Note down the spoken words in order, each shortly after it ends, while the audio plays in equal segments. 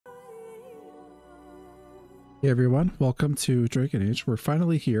Hey everyone, welcome to Dragon Age. We're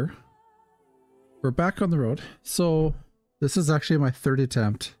finally here. We're back on the road. So this is actually my third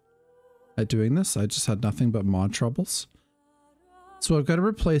attempt at doing this. I just had nothing but mod troubles. So I've got a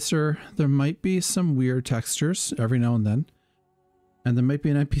replacer. There might be some weird textures every now and then. And there might be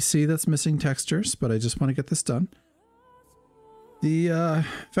an NPC that's missing textures, but I just want to get this done. The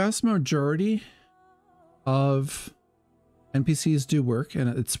vast majority of NPCs do work, and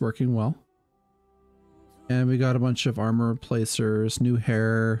it's working well. And we got a bunch of armor replacers, new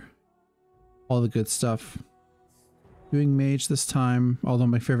hair, all the good stuff. Doing mage this time, although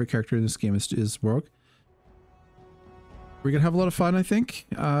my favorite character in this game is rogue. We're gonna have a lot of fun, I think.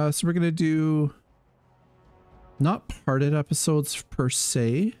 So we're gonna do not parted episodes per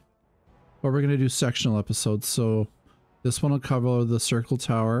se, but we're gonna do sectional episodes. So this one will cover the Circle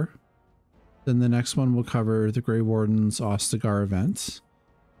Tower. Then the next one will cover the Grey Warden's Ostagar event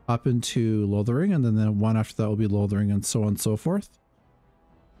up into Lothering, and then the one after that will be Lothering, and so on and so forth.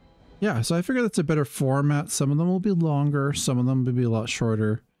 Yeah, so I figure that's a better format. Some of them will be longer, some of them will be a lot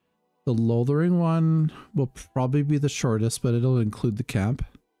shorter. The Lothering one will probably be the shortest, but it'll include the camp.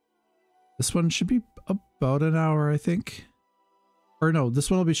 This one should be about an hour, I think. Or no,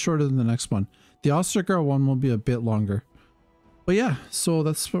 this one will be shorter than the next one. The Ostagar one will be a bit longer. But yeah, so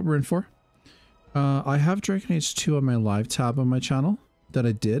that's what we're in for. I have Dragon Age 2 on my live tab on my channel that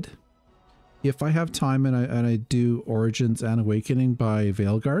I did. If I have time and I do Origins and Awakening by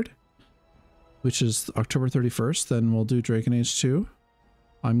Veilguard, which is October 31st, then we'll do Dragon Age 2.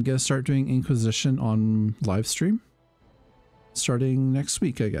 I'm gonna start doing Inquisition on live stream starting next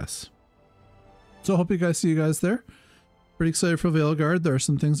week, I guess. So I hope you guys see you guys there. Pretty excited for Veilguard. There are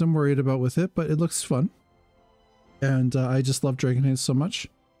some things I'm worried about with it, but it looks fun. And I just love Dragon Age so much.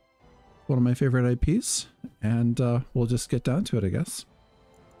 One of my favorite IPs, and we'll just get down to it, I guess.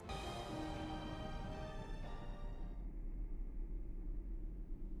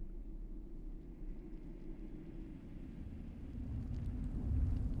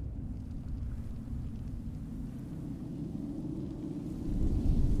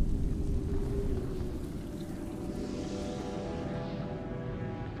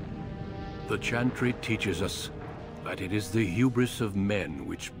 The Chantry teaches us that it is the hubris of men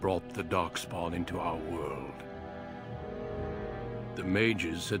which brought the Darkspawn into our world. The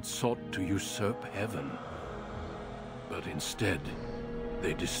mages had sought to usurp heaven, but instead,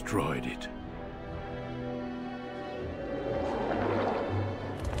 they destroyed it.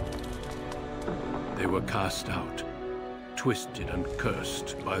 They were cast out, twisted and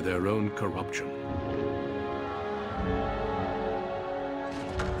cursed by their own corruption.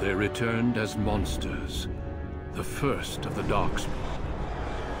 They returned as monsters, the first of the Darkspawn.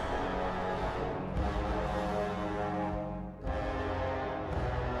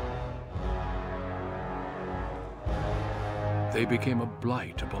 They became a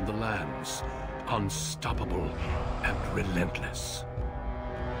blight upon the lands, unstoppable and relentless.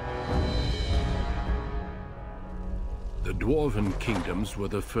 The Dwarven kingdoms were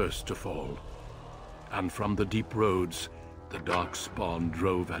the first to fall, and from the deep roads, the Darkspawn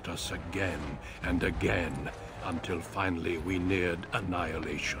drove at us again and again, until finally we neared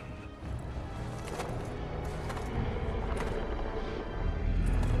annihilation.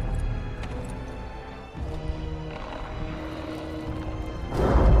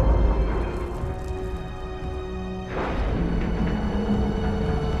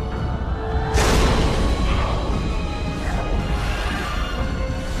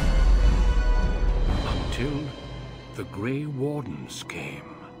 Until the Grey Wardens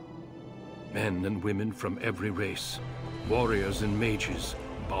came. Men and women from every race, warriors and mages,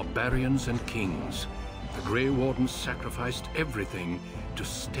 barbarians and kings. The Grey Wardens sacrificed everything to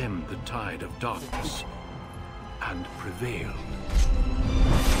stem the tide of darkness, and prevailed.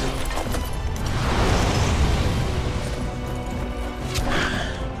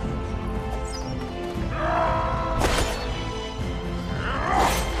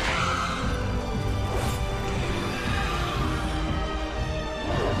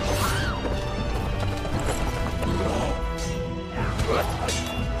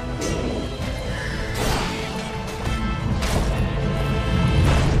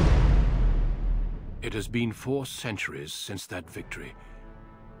 It has been 4 centuries since that victory,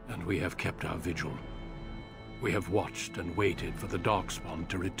 and we have kept our vigil. We have watched and waited for the Darkspawn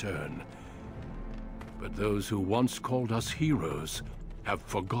to return. But those who once called us heroes have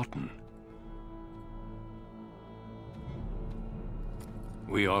forgotten.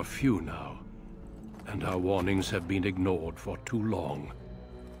 We are few now, and our warnings have been ignored for too long.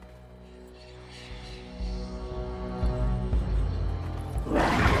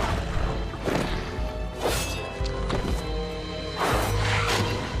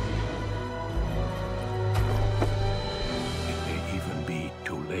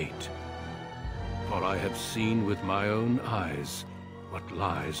 seen with my own eyes what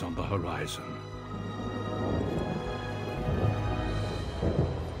lies on the horizon.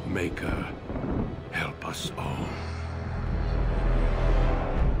 Maker, help us all.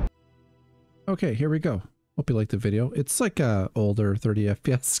 Okay, here we go. Hope you liked the video. It's like a older 30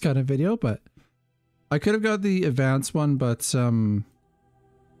 FPS kind of video, but I could have got the advanced one, but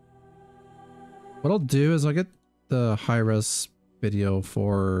what I'll do is I'll get the high-res video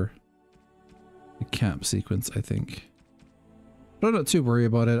for the camp sequence, I think. But I'm not too worried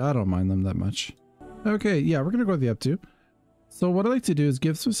about it. I don't mind them that much. Okay, yeah, we're going to go with the up to. So what I like to do is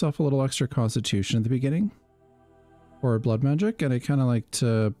give myself a little extra constitution at the beginning for blood magic, and I kind of like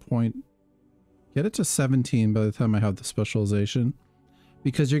to get it to 17 by the time I have the specialization,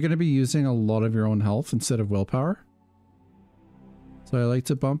 because you're going to be using a lot of your own health instead of willpower. So I like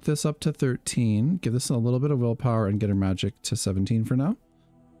to bump this up to 13, give this a little bit of willpower, and get our magic to 17 for now.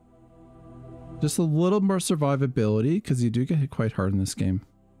 Just a little more survivability, because you do get hit quite hard in this game.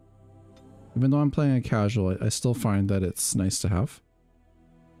 Even though I'm playing a casual, I still find that it's nice to have.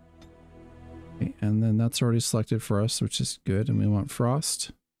 Okay, and then that's already selected for us, which is good. And we want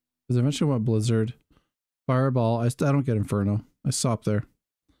Frost. Because eventually we want Blizzard. Fireball. I don't get Inferno. I stop there.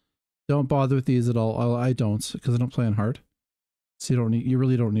 Don't bother with these at all. I don't, because I don't play on hard. So you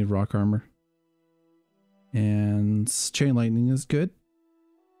really don't need rock armor. And Chain Lightning is good.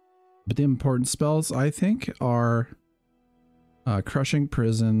 But the important spells, I think, are Crushing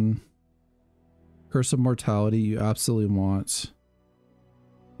Prison, Curse of Mortality. You absolutely want,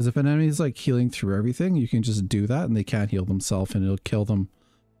 because if an enemy is like healing through everything, you can just do that and they can't heal themselves, and it'll kill them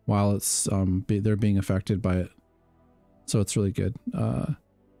while it's they're being affected by it. So it's really good.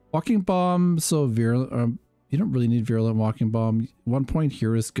 Walking Bomb, so virulent. You don't really need Virulent Walking Bomb. 1 point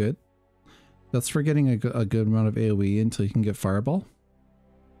here is good. That's for getting a good amount of AoE until you can get Fireball.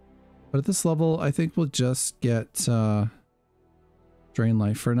 But at this level, I think we'll just get Drain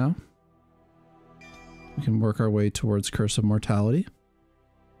Life for now. We can work our way towards Curse of Mortality,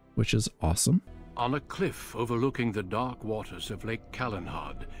 which is awesome. On a cliff overlooking the dark waters of Lake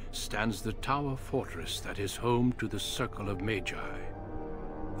Calenhad stands the tower fortress that is home to the Circle of Magi.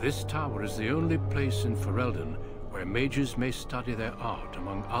 This tower is the only place in Ferelden where mages may study their art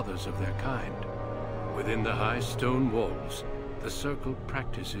among others of their kind. Within the high stone walls, the Circle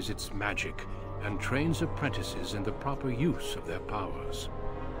practices its magic and trains apprentices in the proper use of their powers.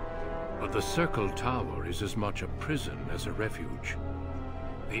 But the Circle Tower is as much a prison as a refuge.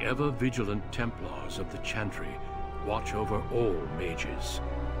 The ever-vigilant Templars of the Chantry watch over all mages,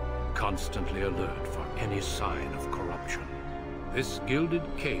 constantly alert for any sign of corruption. This gilded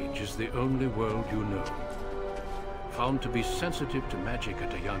cage is the only world you know. Found to be sensitive to magic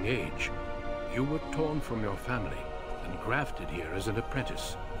at a young age, you were torn from your family and grafted here as an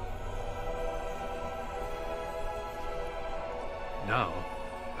apprentice. Now,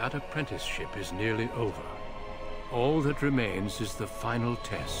 that apprenticeship is nearly over. All that remains is the final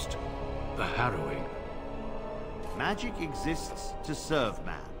test, the harrowing. Magic exists to serve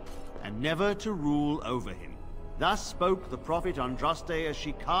man, and never to rule over him. Thus spoke the prophet Andraste as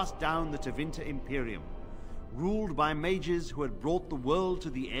she cast down the Tevinter Imperium, ruled by mages who had brought the world to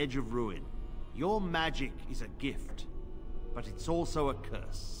the edge of ruin. Your magic is a gift, but it's also a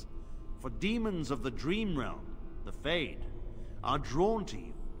curse. For demons of the Dream Realm, the Fade, are drawn to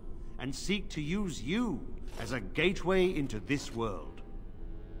you, and seek to use you as a gateway into this world.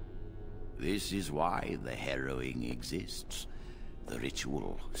 This is why the harrowing exists. The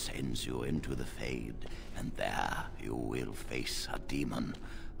ritual sends you into the Fade, and there you will face a demon,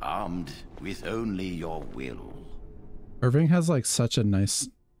 armed with only your will. Irving has like such a nice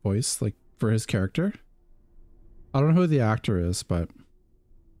voice, like for his character. I don't know who the actor is, but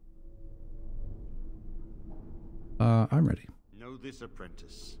I'm ready. Know this,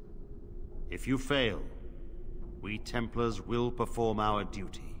 apprentice. If you fail, we Templars will perform our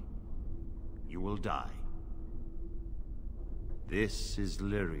duty. You will die. This is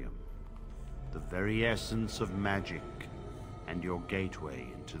Lyrium, the very essence of magic, and your gateway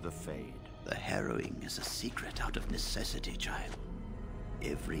into the Fade. The harrowing is a secret out of necessity, child.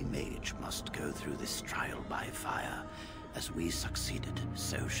 Every mage must go through this trial by fire. As we succeeded,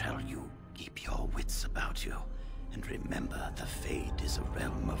 so shall you. Keep your wits about you, and remember the Fade is a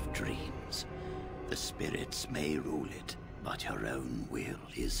realm of dreams. The spirits may rule it, but your own will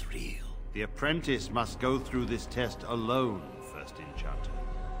is real. The apprentice must go through this test alone, First Enchanter.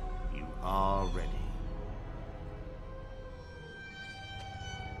 You are ready.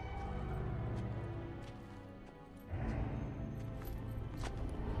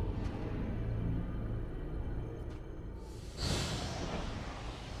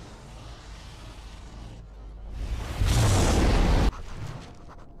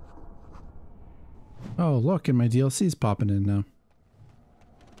 Oh, look, and my DLC's popping in now.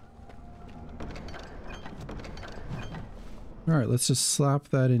 Alright, let's just slap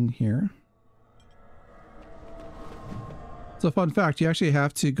that in here. So fun fact, you actually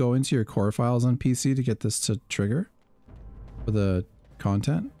have to go into your core files on PC to get this to trigger for the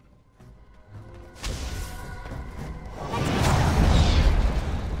content.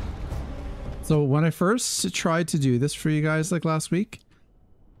 So when I first tried to do this for you guys like last week,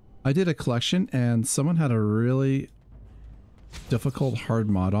 I did a collection and someone had a really difficult hard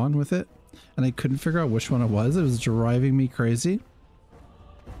mod on with it and I couldn't figure out which one it was. It was driving me crazy.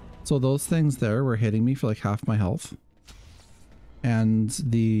 So those things there were hitting me for like half my health. And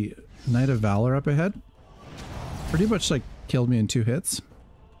the Knight of Valor up ahead pretty much like killed me in 2 hits.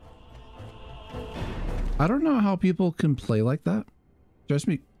 I don't know how people can play like that. Just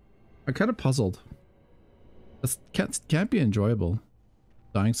me. I'm kind of puzzled. This can't be enjoyable.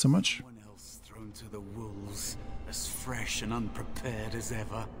 Dying so much. Someone else thrown to the wolves, as fresh and unprepared as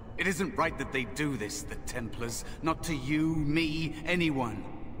ever. It isn't right that they do this, the Templars. Not to you, me, anyone.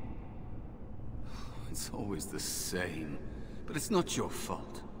 It's always the same. But it's not your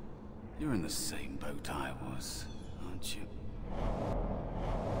fault. You're in the same boat I was, aren't you?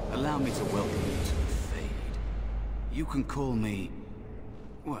 Allow me to welcome you to the Fade. You can call me,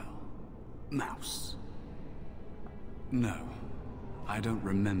 well, Mouse. No, I don't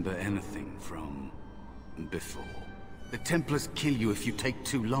remember anything from before. The Templars kill you if you take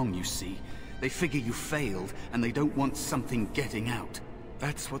too long, you see. They figure you failed, and they don't want something getting out.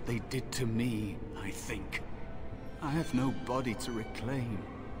 That's what they did to me, I think. I have no body to reclaim,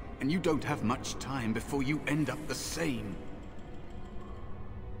 and you don't have much time before you end up the same.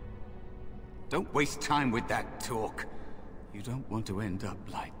 Don't waste time with that talk. You don't want to end up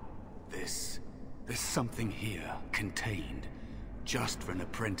like this. There's something here, contained, just for an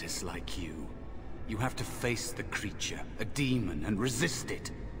apprentice like you. You have to face the creature, a demon, and resist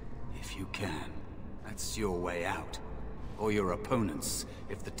it. If you can, that's your way out. Or your opponents,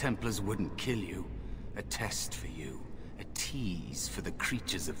 if the Templars wouldn't kill you. A test for you, a tease for the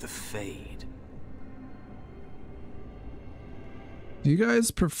creatures of the Fade. Do you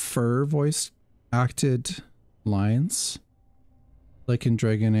guys prefer voice-acted lines? Like in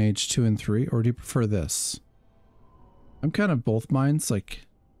Dragon Age 2 and 3, or do you prefer this? I'm kind of both minds, like,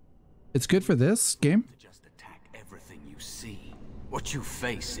 it's good for this game. To just attack everything you see. What you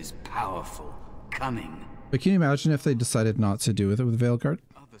face is powerful, cunning. But can you imagine if they decided not to do it with Veilguard?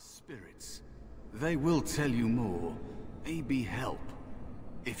 Other spirits, they will tell you more, maybe help.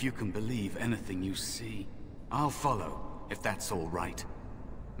 If you can believe anything you see, I'll follow, if that's all right.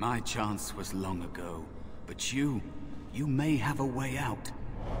 My chance was long ago, but you may have a way out.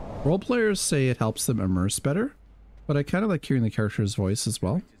 Role players say it helps them immerse better, but I kind of like hearing the character's voice as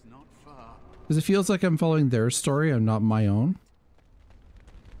well. Because it feels like I'm following their story and not my own.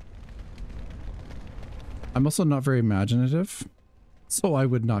 I'm also not very imaginative, so I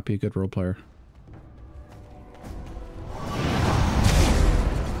would not be a good role player.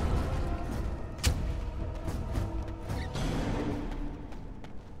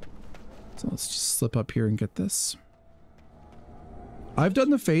 So let's just slip up here and get this. I've done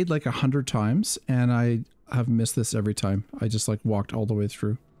the Fade like 100 times and I have missed this every time. I just like walked all the way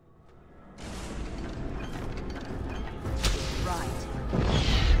through.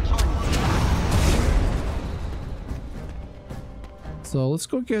 So let's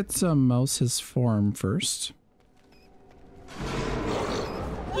go get Mouse his form first.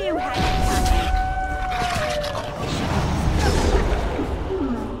 You had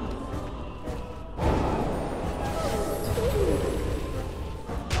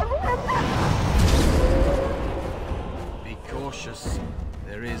Be cautious.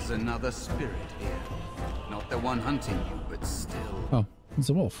 There is another spirit here. Not the one hunting you, but still. Oh, it's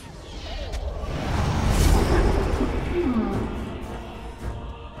a wolf.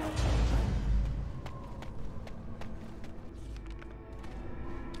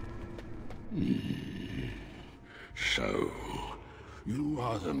 So, you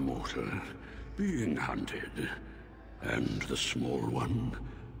are the mortal being hunted, and the small one,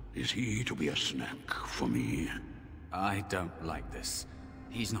 is he to be a snack for me? I don't like this.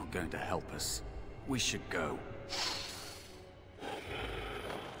 He's not going to help us. We should go.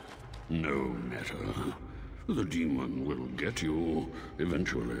 No matter. The demon will get you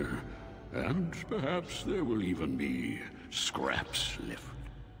eventually, and perhaps there will even be scraps left.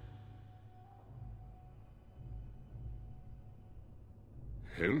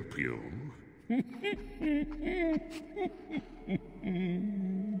 Help you?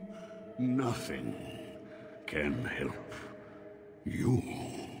 Nothing can help you.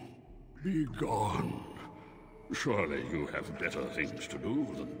 Be gone. Surely you have better things to do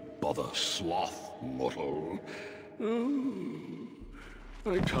than bother sloth, mortal. Oh,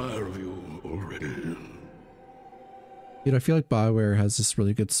 I tire of you already. Dude, I feel like BioWare has this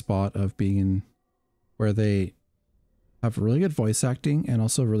really good spot of being in where they have really good voice acting and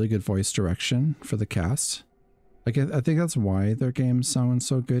also really good voice direction for the cast. Like, I think that's why their games sound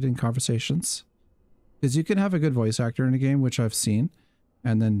so good in conversations. Because you can have a good voice actor in a game, which I've seen,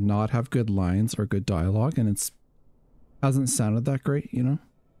 and then not have good lines or good dialogue, and it's hasn't sounded that great, you know?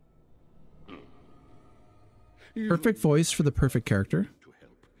 Perfect voice for the perfect character. To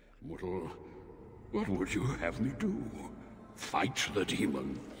help, mortal, what would you have me do? Fight the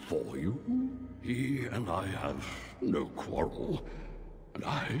demon for you? He and I have no quarrel, and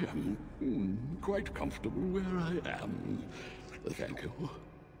I am quite comfortable where I am. Thank you.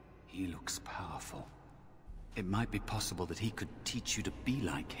 He looks powerful. It might be possible that he could teach you to be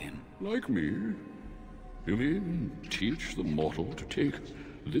like him. Like me? You mean teach the mortal to take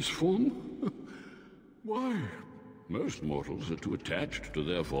this form? Why, most mortals are too attached to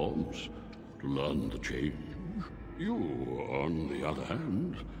their forms to learn the change. You, on the other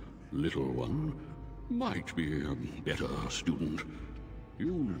hand, little one, might be a better student.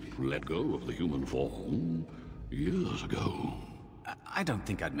 You let go of the human form years ago. I don't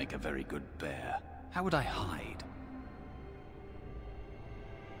think I'd make a very good bear. How would I hide?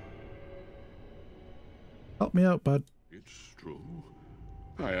 Help me out, bud. It's true.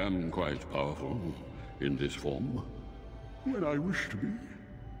 I am quite powerful in this form when I wish to be.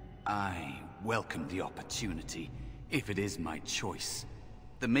 I welcome the opportunity, if it is my choice.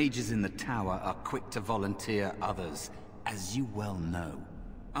 The mages in the tower are quick to volunteer others, as you well know.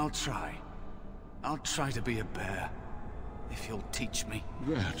 I'll try. I'll try to be a bear, if you'll teach me.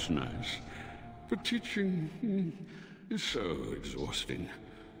 That's nice. But teaching is so exhausting.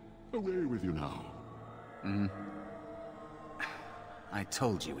 Away with you now. I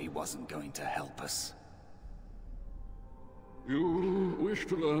told you he wasn't going to help us. You wish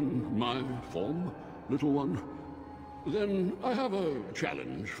to learn my form, little one? Then I have a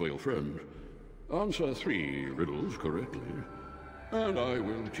challenge for your friend. Answer 3 riddles correctly, and I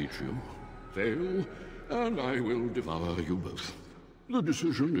will teach you. Fail, and I will devour you both. The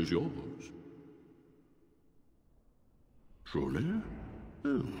decision is yours. Surely?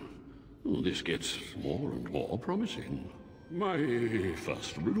 Oh, this gets more and more promising. My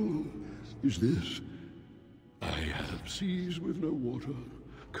first riddle is this. I have seas with no water,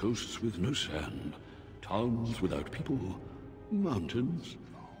 coasts with no sand, towns without people, mountains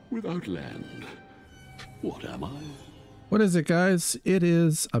without land. What am I? What is it, guys? It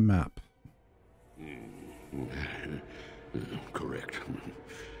is a map. Correct.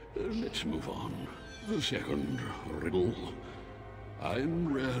 Let's move on. The second riddle.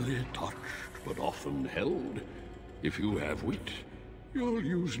 I'm rarely touched, but often held. If you have wit, you'll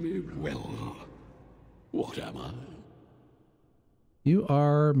use me well. What am I? You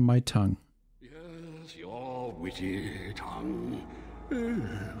are my tongue. Yes, your witty tongue.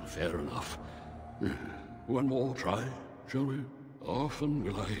 Fair enough. One more try, shall we? Often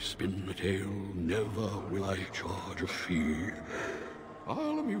will I spin a tale, never will I charge a fee.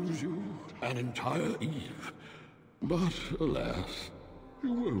 I'll amuse you an entire eve, but alas,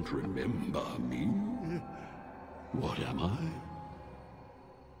 you won't remember me. What am I?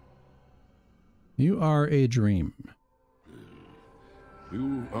 You are a dream.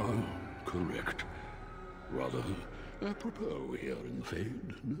 You are correct. Rather apropos here in the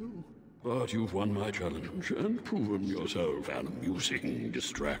Fade, no? But you've won my challenge and proven yourself an amusing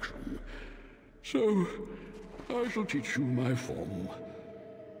distraction. So, I shall teach you my form.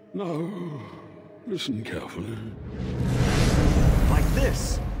 Now, listen carefully. Like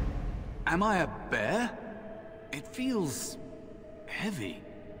this? Am I a bear? It feels heavy.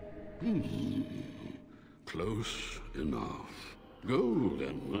 Close enough. Go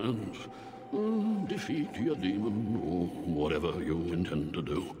then, and defeat your demon, or whatever you intend to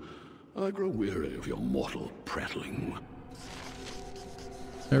do. I grow weary of your mortal prattling.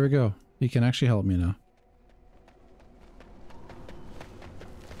 There we go. You can actually help me now.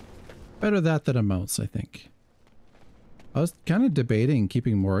 Better that than a mouse, I think. I was kind of debating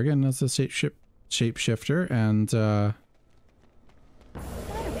keeping Morgan as a shapeshifter and Some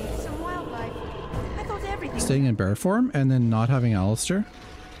wildlife. I thought everything. staying in bear form and then not having Alistair.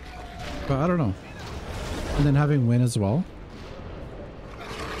 But I don't know. And then having Win as well.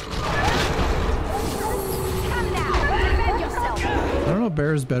 Come now. Defend yourself. I don't know if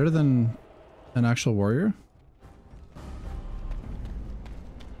bear is better than an actual warrior.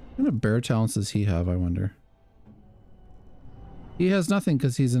 What kind of bear talents does he have, I wonder? He has nothing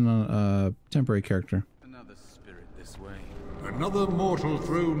because he's in a temporary character. Another spill. Another mortal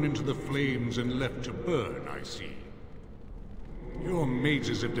thrown into the flames and left to burn, I see. Your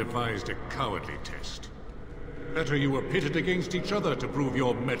mages have devised a cowardly test. Better you were pitted against each other to prove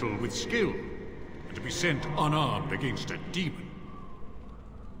your mettle with skill, and to be sent unarmed against a demon.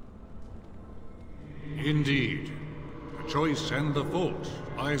 Indeed, the choice and the fault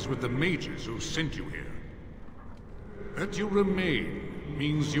lies with the mages who sent you here. That you remain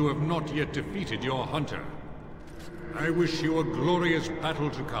means you have not yet defeated your hunter. I wish you a glorious battle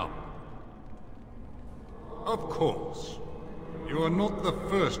to come. Of course, you are not the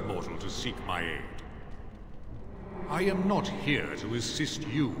first mortal to seek my aid. I am not here to assist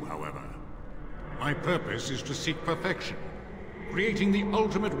you, however. My purpose is to seek perfection, creating the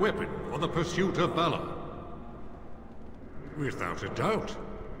ultimate weapon for the pursuit of valor. Without a doubt,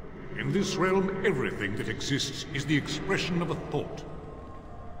 in this realm everything that exists is the expression of a thought.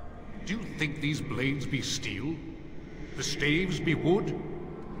 Do you think these blades be steel? The staves be wood?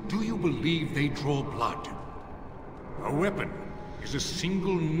 Do you believe they draw blood? A weapon is a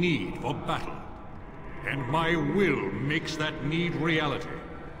single need for battle, and my will makes that need reality.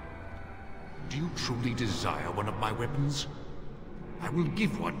 Do you truly desire one of my weapons? I will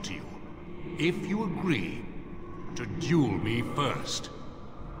give one to you, if you agree to duel me first.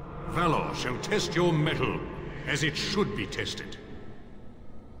 Valor shall test your mettle as it should be tested.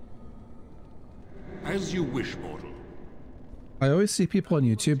 As you wish, mortal. I always see people on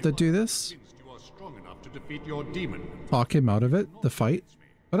YouTube that do this. You are strong enough to defeat your demon. Talk him out of it, the fight.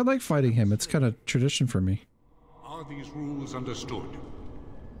 But I like fighting him. It's kind of tradition for me. Are these rules understood?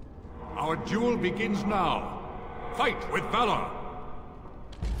 Our duel begins now. Fight with valor!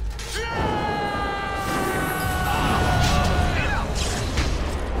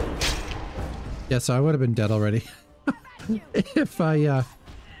 Yeah, so I would have been dead already if I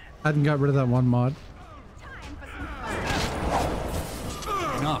hadn't got rid of that one mod.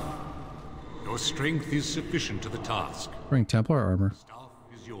 Enough. Your strength is sufficient to the task. Bring Templar armor. Staff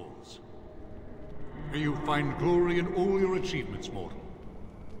is yours. May you find glory in all your achievements, mortal.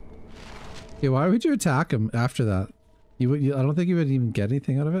 Yeah, why would you attack him after that? I don't think you would even get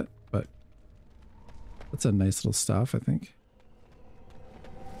anything out of it, but that's a nice little stuff, I think.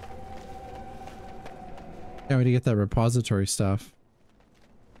 Can't wait to get that repository stuff.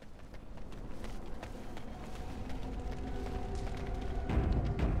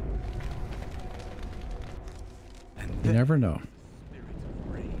 You never know.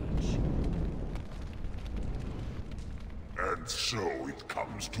 And so it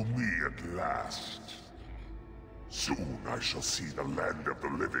comes to me at last. Soon I shall see the land of the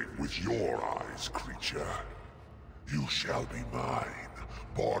living with your eyes, creature. You shall be mine,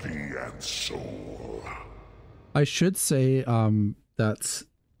 body and soul. I should say that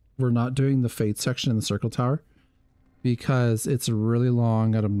we're not doing the Fate section in the Circle Tower because it's really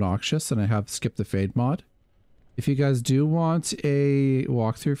long and obnoxious, and I have skipped the Fade mod. If you guys do want a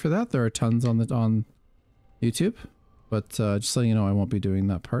walkthrough for that, there are tons on YouTube, but just letting you know I won't be doing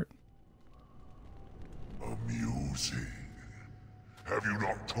that part. Amusing. Have you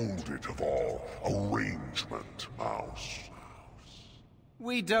not told it of our arrangement, Mouse?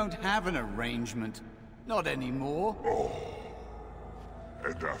 We don't have an arrangement. Not anymore. Oh.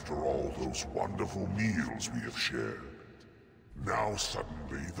 And after all those wonderful meals we have shared, now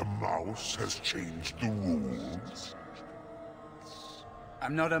suddenly the mouse has changed the rules?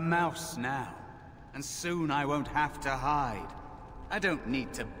 I'm not a mouse now, and soon I won't have to hide. I don't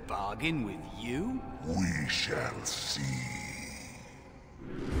need to bargain with you. We shall see.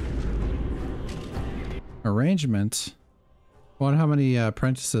 Arrangement? I wonder how many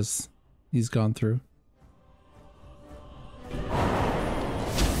apprentices he's gone through.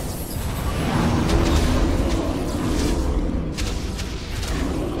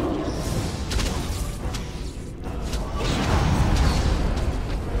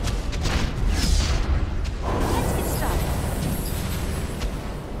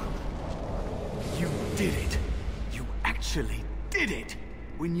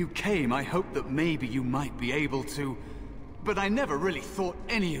 When you came, I hoped that maybe you might be able to, but I never really thought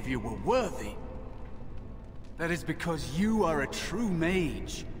any of you were worthy. That is because you are a true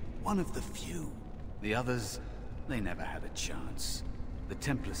mage, one of the few. The others, they never had a chance. The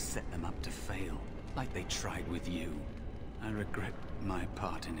Templars set them up to fail, like they tried with you. I regret my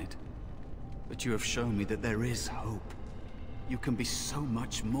part in it. But you have shown me that there is hope. You can be so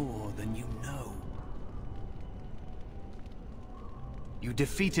much more than you know. You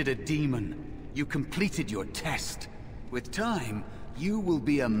defeated a demon. You completed your test. With time, you will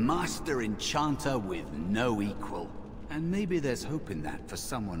be a master enchanter with no equal. And maybe there's hope in that for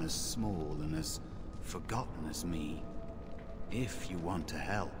someone as small and as forgotten as me. If you want to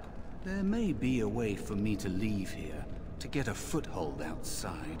help, there may be a way for me to leave here, to get a foothold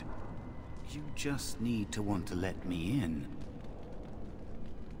outside. You just need to want to let me in.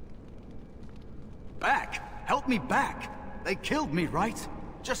 Back! Help me back! They killed me, right?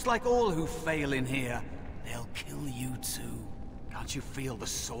 Just like all who fail in here. They'll kill you too. Can't you feel the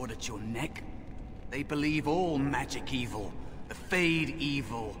sword at your neck? They believe all magic evil, the Fade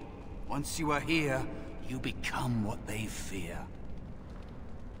evil. Once you are here, you become what they fear.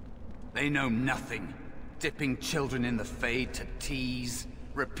 They know nothing. Dipping children in the Fade to tease,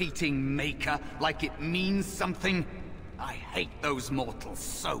 repeating Maker like it means something. I hate those mortals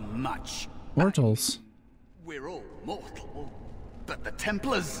so much. Mortals? We're all mortal, but the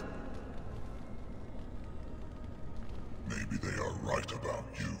Templars... Maybe they are right about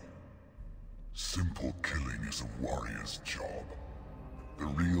you. Simple killing is a warrior's job. The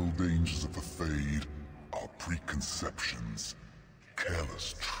real dangers of the Fade are preconceptions,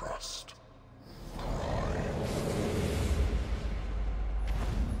 careless trust, pride.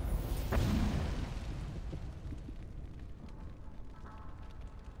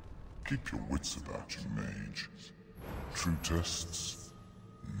 Keep your wits about you, mage. True tests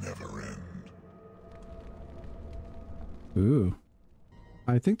never end. Ooh.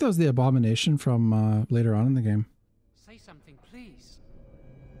 I think that was the abomination from later on in the game. Say something, please.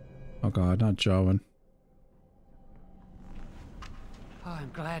 Oh god, not Joan. Oh,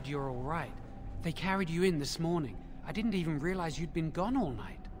 I'm glad you're all right. They carried you in this morning. I didn't even realize you'd been gone all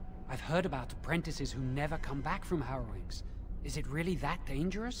night. I've heard about apprentices who never come back from harrowings. Is it really that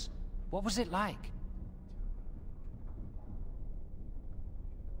dangerous? What was it like?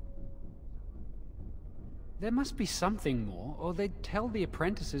 There must be something more, or they'd tell the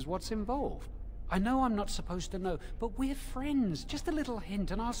apprentices what's involved. I know I'm not supposed to know, but we're friends. Just a little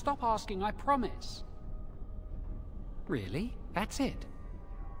hint and I'll stop asking, I promise. Really? That's it?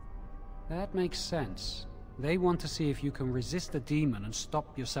 That makes sense. They want to see if you can resist the demon and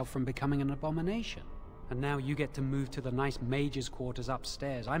stop yourself from becoming an abomination. And now you get to move to the nice mage's quarters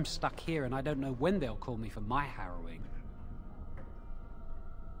upstairs. I'm stuck here and I don't know when they'll call me for my harrowing.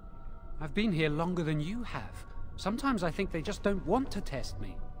 I've been here longer than you have. Sometimes I think they just don't want to test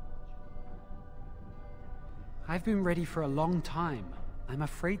me. I've been ready for a long time. I'm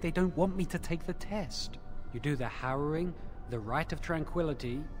afraid they don't want me to take the test. You do the harrowing, the rite of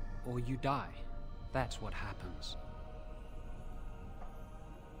tranquility, or you die. That's what happens.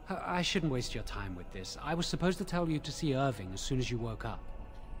 I shouldn't waste your time with this. I was supposed to tell you to see Irving as soon as you woke up.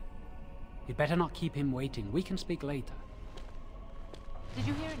 You'd better not keep him waiting. We can speak later. Did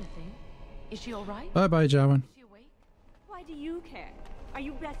you hear anything? Is she all right? Bye-bye, Joan. Is she awake? Why do you care? Are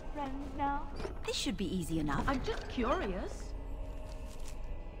you best friends now? This should be easy enough. I'm just curious.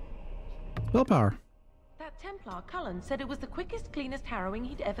 Willpower. That Templar, Cullen, said it was the quickest, cleanest harrowing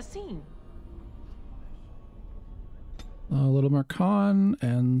he'd ever seen. A little more con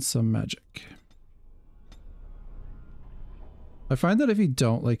and some magic. I find that if you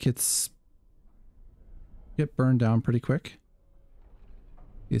don't, like, get burned down pretty quick.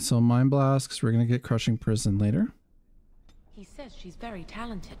 Okay, so Mind Blast, because we're going to get Crushing Prison later. He says she's very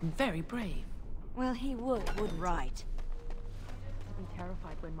talented and very brave. Well, he would right. I'd be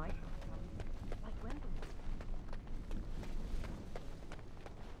terrified when Mike comes. Like Wendell.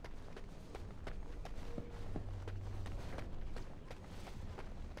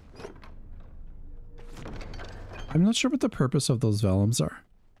 I'm not sure what the purpose of those vellums are.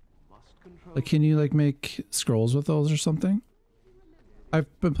 Like, can you, like, make scrolls with those or something? I've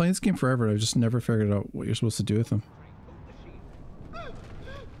been playing this game forever, I've just never figured out what you're supposed to do with them.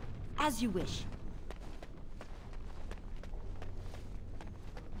 As you wish.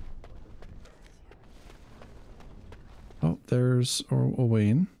 Oh, there's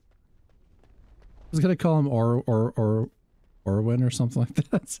Owain. I was gonna call him Orwin or something like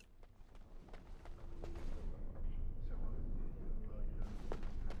that.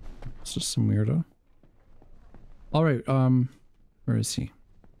 It's just some weirdo. All right, where is he?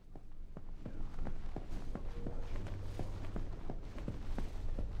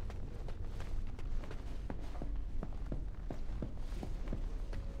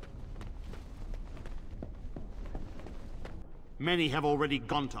 Many have already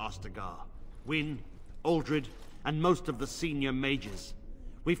gone to Ostagar. Wynne, Aldred, and most of the senior mages.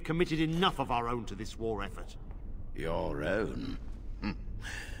 We've committed enough of our own to this war effort. Your own?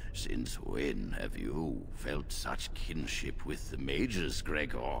 Since when have you felt such kinship with the mages,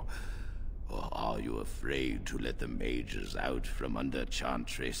 Gregor? Or are you afraid to let the mages out from under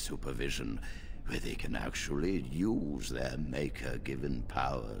Chantry's supervision, where they can actually use their Maker-given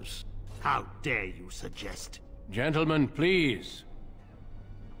powers? How dare you suggest? Gentlemen, please.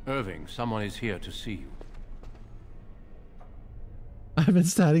 Irving, someone is here to see you. I've been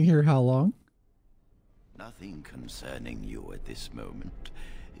standing here how long? Nothing concerning you at this moment.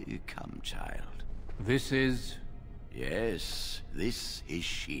 Come, child. This is... Yes, this is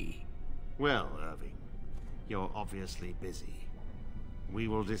she. Well, Irving, you're obviously busy. We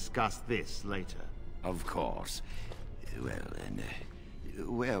will discuss this later. Of course. Well, then,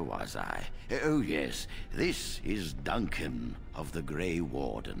 where was I? Oh, yes, this is Duncan of the Grey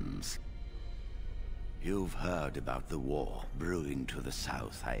Wardens. You've heard about the war brewing to the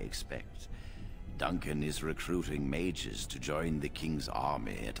south, I expect. Duncan is recruiting mages to join the King's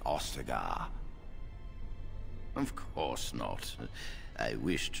army at Ostagar. Of course not. I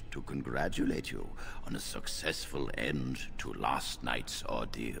wished to congratulate you on a successful end to last night's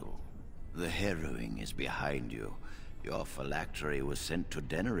ordeal. The harrowing is behind you. Your phylactery was sent to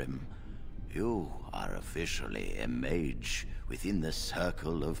Denerim. You are officially a mage within the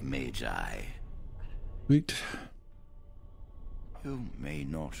circle of Magi. Sweet. You may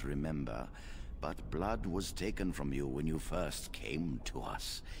not remember, but blood was taken from you when you first came to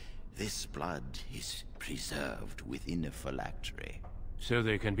us. This blood is preserved within a phylactery. So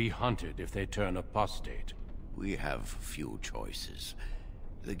they can be hunted if they turn apostate. We have few choices.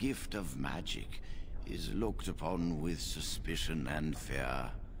 The gift of magic is looked upon with suspicion and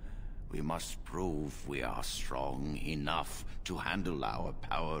fear. We must prove we are strong enough to handle our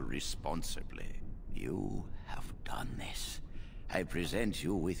power responsibly. You have done this. I present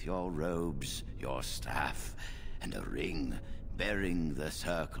you with your robes, your staff, and a ring bearing the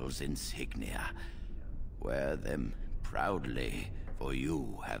Circle's insignia. Wear them proudly, for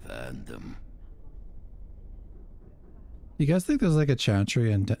you have earned them. You guys think there's like a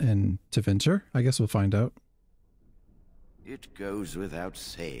chantry in Tevinter? I guess we'll find out. It goes without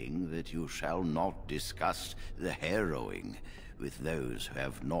saying that you shall not discuss the harrowing with those who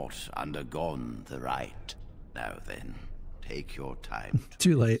have not undergone the rite. Now then, take your time to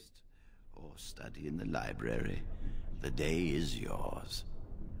Too late. rest or study in the library. The day is yours.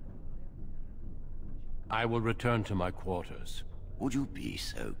 I will return to my quarters. Would you be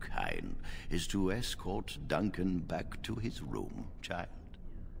so kind as to escort Duncan back to his room, child?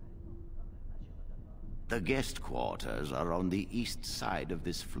 The guest quarters are on the east side of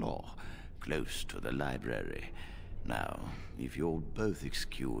this floor, close to the library. Now, if you'll both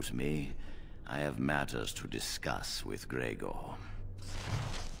excuse me, I have matters to discuss with Gregor.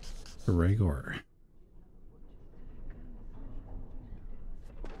 Gregor.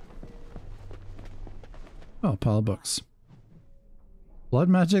 Oh, pile of books. Blood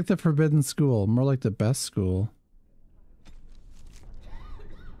Magic, the Forbidden School. More like the best school.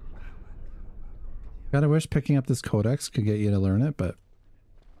 Kinda wish picking up this codex could get you to learn it, but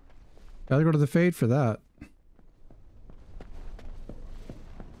gotta go to the Fade for that.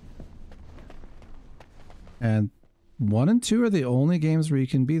 And 1 and 2 are the only games where you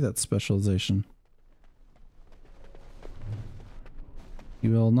can be that specialization.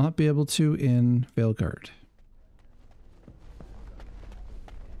 You will not be able to in Veilguard.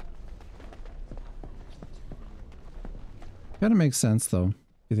 Kind of makes sense though,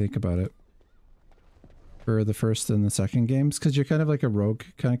 if you think about it. For the first and the second games, because you're kind of like a rogue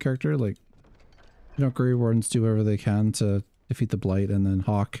kind of character. Like, you know, Grey Wardens do whatever they can to defeat the Blight, and then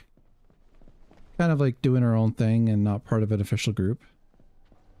Hawk kind of like doing her own thing and not part of an official group.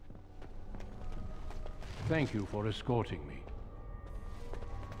 Thank you for escorting me.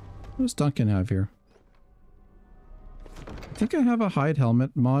 What does Duncan have here? I think I have a hide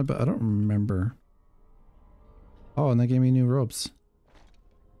helmet mod, but I don't remember. Oh, and they gave me new robes.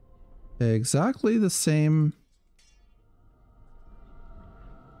 Exactly the same.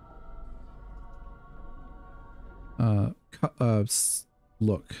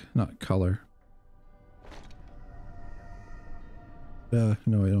 Look, not color. No,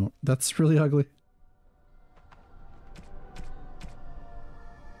 I don't. That's really ugly.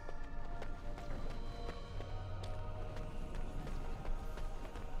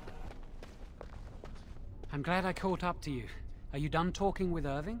 I'm glad I caught up to you. Are you done talking with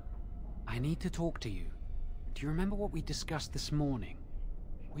Irving? I need to talk to you. Do you remember what we discussed this morning?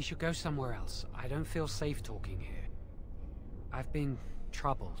 We should go somewhere else. I don't feel safe talking here. I've been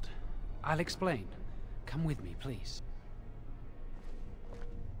troubled. I'll explain. Come with me, please.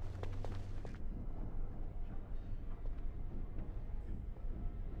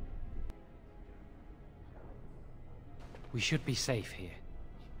 We should be safe here.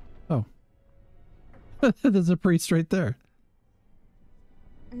 Oh. There's a priest right there.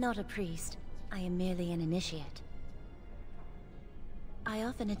 Not a priest. I am merely an initiate. I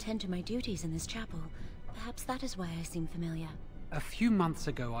often attend to my duties in this chapel, Perhaps that is why I seem familiar. A few months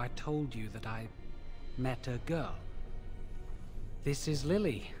ago, I told you that I met a girl. This is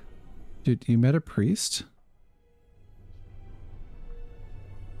Lily. Dude, you met a priest?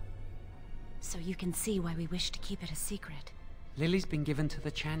 So you can see why we wish to keep it a secret. Lily's been given to the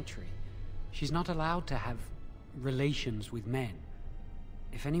Chantry. She's not allowed to have relations with men.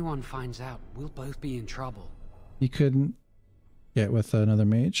 If anyone finds out, we'll both be in trouble. You couldn't get with another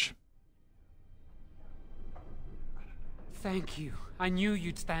mage? Thank you. I knew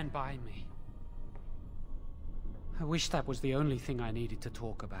you'd stand by me. I wish that was the only thing I needed to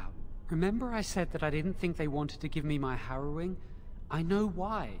talk about. Remember I said that I didn't think they wanted to give me my harrowing? I know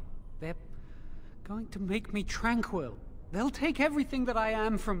why. They're going to make me tranquil. They'll take everything that I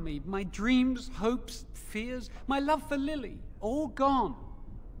am from me. My dreams, hopes, fears, my love for Lily. All gone.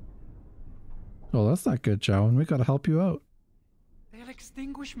 Oh, that's not good, Jowan. We gotta help you out. They'll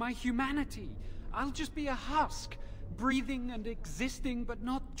extinguish my humanity. I'll just be a husk, breathing and existing, but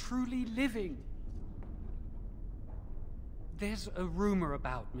not truly living. There's a rumor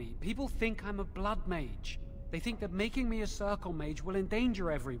about me. People think I'm a blood mage. They think that making me a circle mage will endanger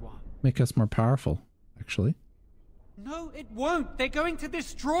everyone. Make us more powerful, actually. No, it won't. They're going to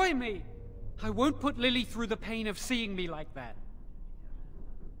destroy me. I won't put Lily through the pain of seeing me like that.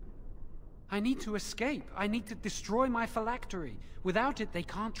 I need to escape. I need to destroy my phylactery. Without it, they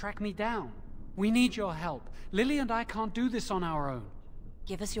can't track me down. We need your help. Lily and I can't do this on our own.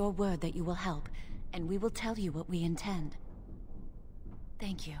 Give us your word that you will help, and we will tell you what we intend.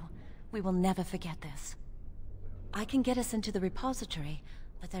 Thank you. We will never forget this. I can get us into the repository,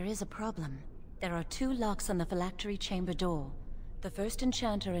 but there is a problem. There are 2 locks on the phylactery chamber door. The first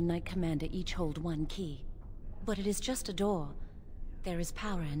enchanter and knight commander each hold 1 key. But it is just a door. There is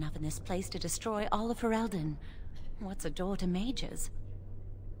power enough in this place to destroy all of Ferelden. What's a door to mages?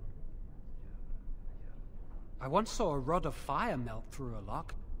 I once saw a rod of fire melt through a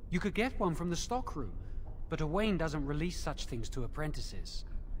lock. You could get one from the stockroom, but Owain doesn't release such things to apprentices.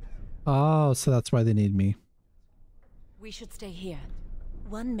 Oh, so that's why they need me. We should stay here.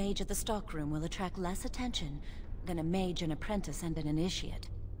 1 mage at the stockroom will attract less attention than a mage, an apprentice, and an initiate.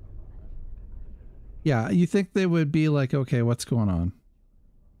 Yeah, you think they would be like, okay, what's going on?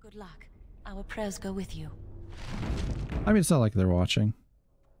 Good luck. Our prayers go with you. I mean, it's not like they're watching.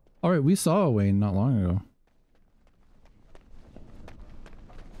 Alright, we saw Owain not long ago.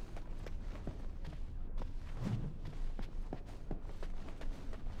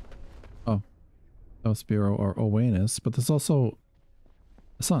 Oh. That must be where Owain is, but there's also...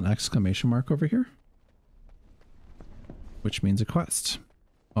 I saw an exclamation mark over here. Which means a quest.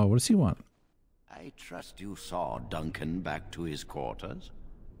 Oh, what does he want? I trust you saw Duncan back to his quarters?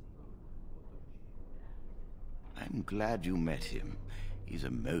 I'm glad you met him. He's a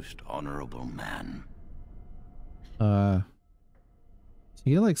most honorable man. So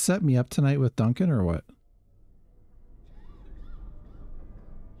you like set me up tonight with Duncan or what?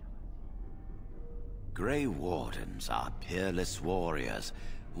 Grey Wardens are peerless warriors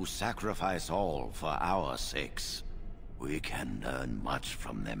who sacrifice all for our sakes. We can learn much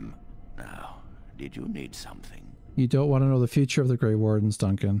from them. Now, did you need something? You don't want to know the future of the Grey Wardens,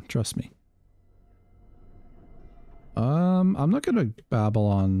 Duncan. Trust me. I'm not gonna babble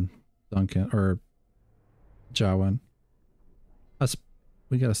on Duncan or Jowan.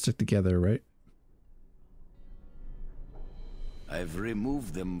 We gotta stick together, right? I've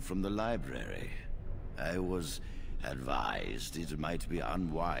removed them from the library. I was advised it might be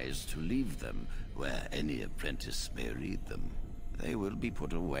unwise to leave them where any apprentice may read them. They will be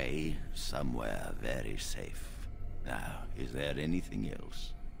put away somewhere very safe. Now, is there anything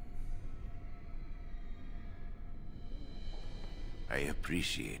else? I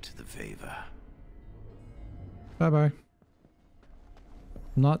appreciate the favor. Bye-bye.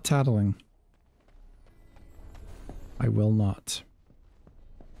 Not tattling. I will not.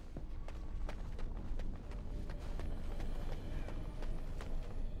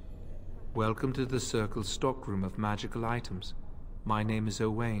 Welcome to the Circle's stockroom of magical items. My name is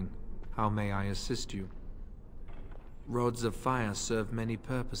Owain. How may I assist you? Rods of fire serve many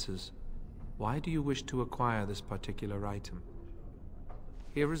purposes. Why do you wish to acquire this particular item?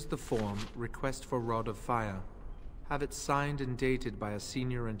 Here is the form, Request for Rod of Fire. Have it signed and dated by a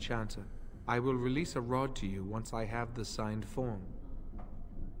senior enchanter. I will release a rod to you once I have the signed form.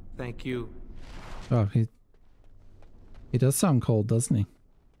 Thank you. Oh, he does sound cold, doesn't he?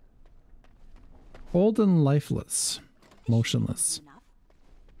 Cold and lifeless. Motionless.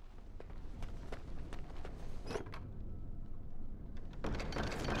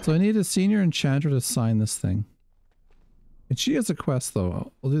 So I need a senior enchanter to sign this thing. And she has a quest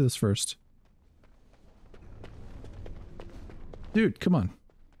though. We'll do this first. Dude, come on.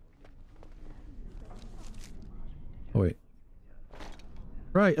 Oh, wait.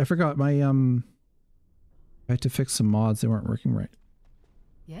 Right, I forgot my, I had to fix some mods. They weren't working right.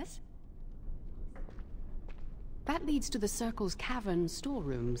 Yes? That leads to the Circle's cavern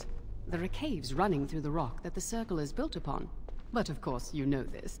storerooms. There are caves running through the rock that the Circle is built upon. But of course, you know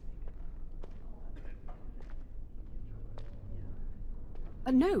this.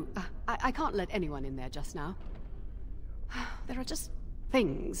 No, I can't let anyone in there just now. There are just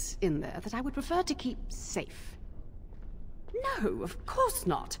things in there that I would prefer to keep safe. No, of course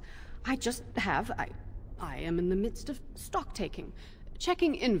not. I just have... I am in the midst of stock taking,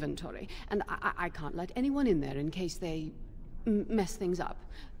 checking inventory, and I can't let anyone in there in case they mess things up.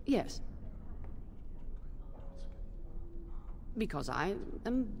 Yes. Because I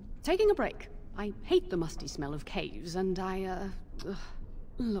am taking a break. I hate the musty smell of caves, and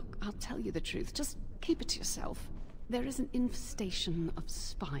Look, I'll tell you the truth. Just keep it to yourself. There is an infestation of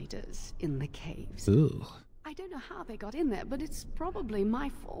spiders in the caves. Ooh. I don't know how they got in there, but it's probably my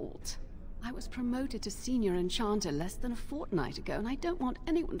fault. I was promoted to senior enchanter less than a fortnight ago, and I don't want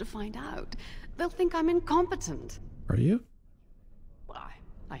anyone to find out. They'll think I'm incompetent. Are you? Well,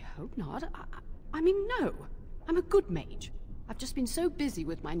 I hope not. I mean, no. I'm a good mage. I've just been so busy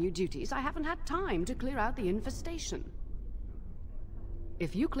with my new duties, I haven't had time to clear out the infestation.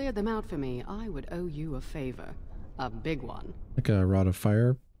 If you cleared them out for me, I would owe you a favor. A big one. Like a rod of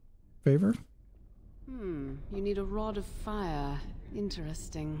fire favor? You need a rod of fire.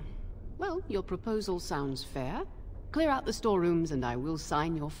 Interesting. Well, your proposal sounds fair. Clear out the storerooms and I will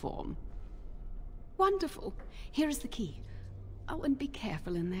sign your form. Wonderful. Here is the key. Oh, and be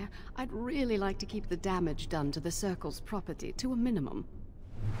careful in there. I'd really like to keep the damage done to the Circle's property to a minimum.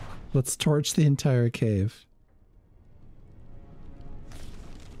 Let's torch the entire cave.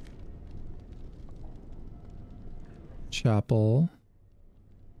 Chapel.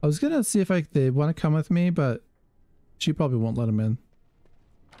 I was gonna see if they want to come with me, but she probably won't let them in.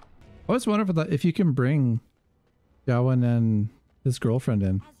 I always wonder if you can bring Gawain and his girlfriend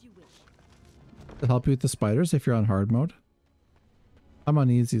in to help you with the spiders if you're on hard mode. I'm on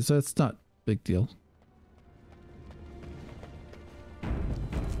easy, so it's not a big deal.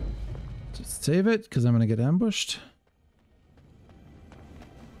 Just save it because I'm gonna get ambushed.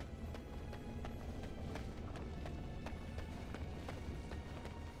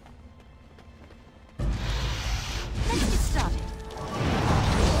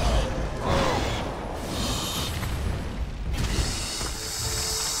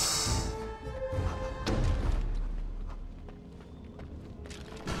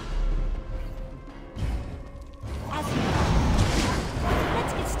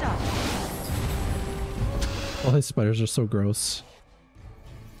 All these spiders are so gross.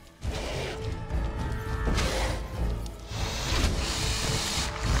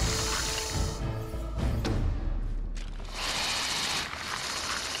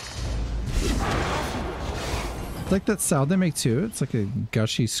 It's like that sound they make too. It's like a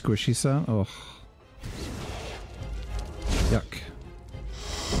gushy, squishy sound. Oh. Yuck.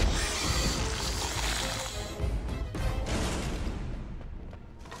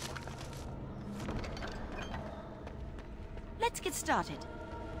 Let's get started.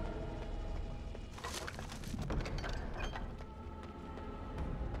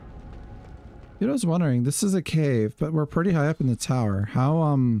 You know, I was wondering, this is a cave, but we're pretty high up in the tower.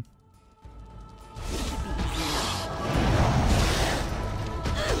 How,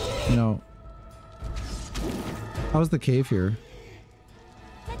 you know, how's the cave here?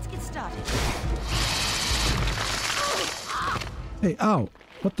 Let's get started. Hey, ow!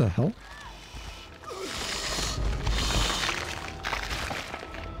 What the hell?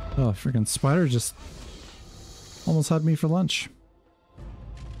 Oh, freaking spider just almost had me for lunch.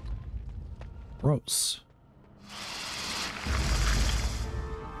 Gross.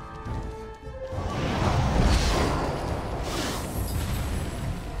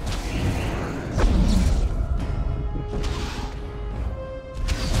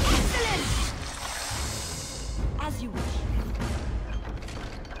 As you wish.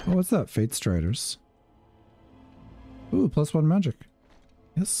 Oh, what's that? Fate Striders. Ooh, +1 magic.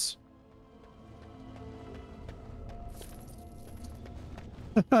 Yes.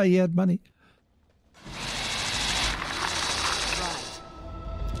 He had money. Right.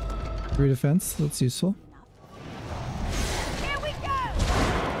 3 defense, that's useful. Here we go!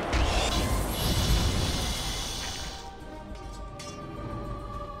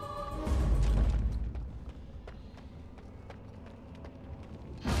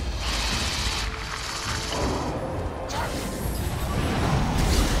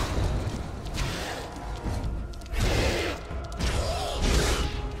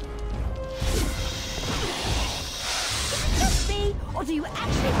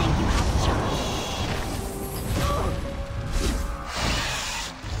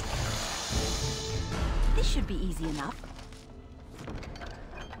 This should be easy enough.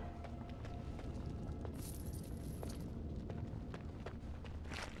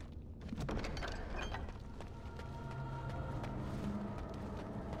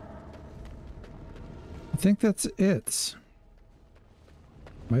 I think that's it.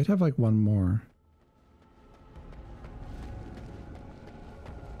 Might have like one more.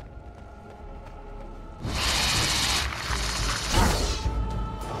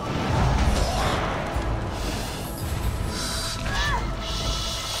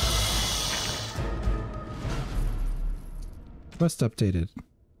 Quest updated.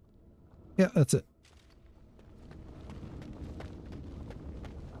 Yeah, that's it.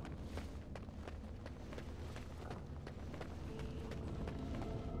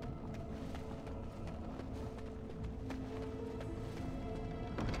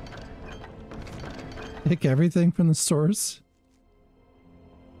 Take everything from the source.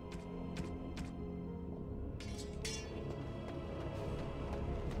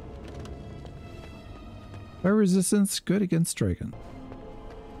 Fire resistance, good against dragon.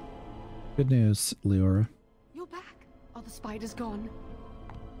 Good news, Leora. You're back. Are the spiders gone?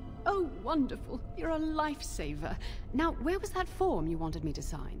 Oh, wonderful. You're a lifesaver. Now, where was that form you wanted me to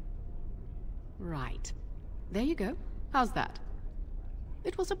sign? Right. There you go. How's that?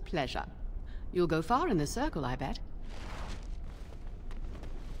 It was a pleasure. You'll go far in the circle, I bet.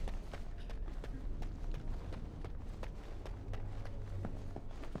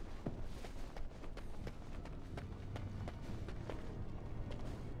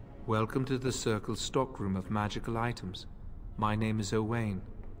 Welcome to the Circle's stockroom of magical items. My name is Owain.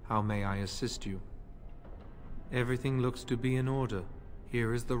 How may I assist you? Everything looks to be in order.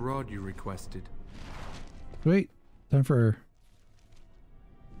 Here is the rod you requested. Wait, time for...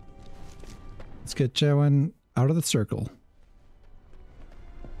 Let's get Joanne out of the circle.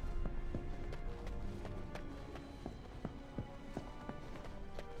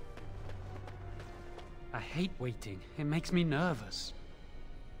 I hate waiting. It makes me nervous.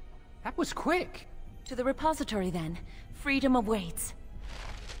 That was quick. To the repository then. Freedom awaits.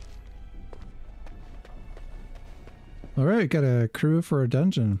 Alright, got a crew for a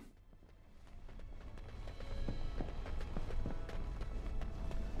dungeon.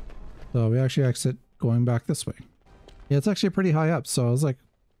 So we actually exit going back this way. Yeah, it's actually pretty high up, so I was like,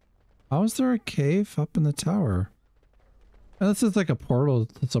 how is there a cave up in the tower? And this is like a portal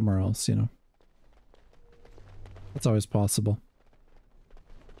to somewhere else, you know. That's always possible.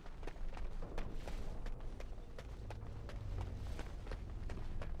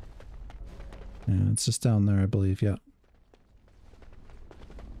 Yeah, it's just down there, I believe, yeah.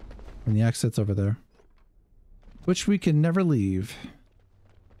 And the exit's over there. Which we can never leave.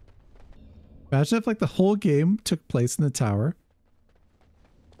 Imagine if like the whole game took place in the tower.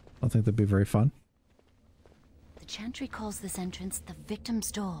 I don't think that'd be very fun. The Chantry calls this entrance the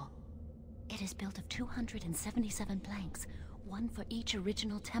Victim's Door. It is built of 277 planks, one for each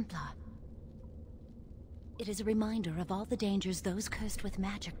original Templar. It is a reminder of all the dangers those cursed with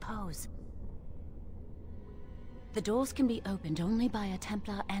magic pose. The doors can be opened only by a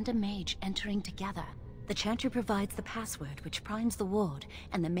Templar and a mage entering together. The Chantry provides the password which primes the ward,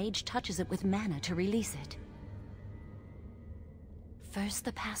 and the mage touches it with mana to release it. First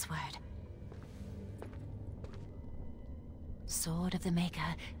the password. Sword of the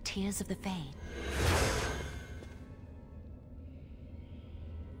Maker, Tears of the Fade.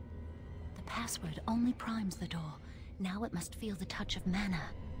 The password only primes the door. Now it must feel the touch of mana.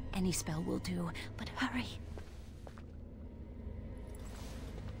 Any spell will do, but hurry.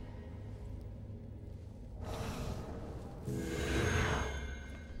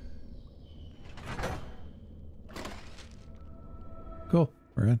 Cool,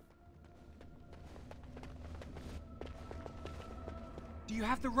 we're in. Do you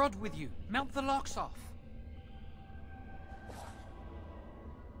have the rod with you? Melt the locks off.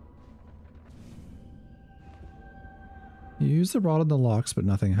 You use the rod on the locks, but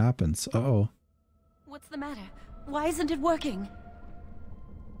nothing happens. Uh-oh. What's the matter? Why isn't it working?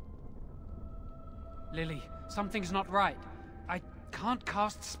 Lily, something's not right. I can't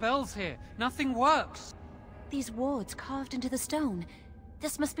cast spells here. Nothing works. These wards carved into the stone.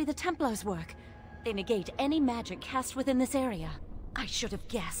 This must be the Templars' work. They negate any magic cast within this area. I should have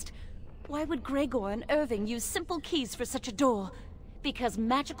guessed. Why would Gregor and Irving use simple keys for such a door? Because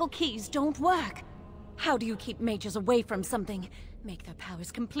magical keys don't work. How do you keep mages away from something? Make their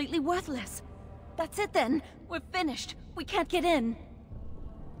powers completely worthless. That's it then. We're finished. We can't get in.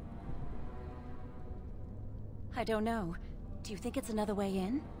 I don't know. Do you think it's another way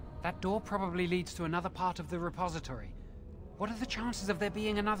in? That door probably leads to another part of the repository. What are the chances of there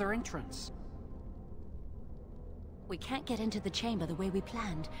being another entrance? We can't get into the chamber the way we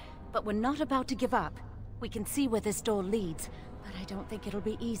planned, but we're not about to give up. We can see where this door leads, but I don't think it'll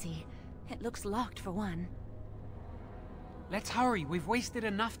be easy. It looks locked for one. Let's hurry, we've wasted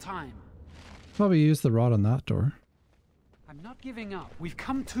enough time. Probably use the rod on that door. I'm not giving up. We've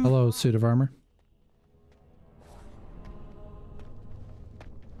come too Hello, far. suit of armor.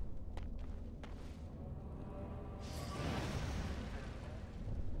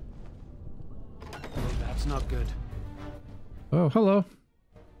 That's not good. Oh, hello.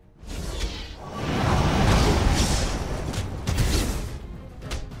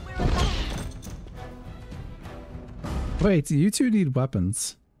 Wait, you two need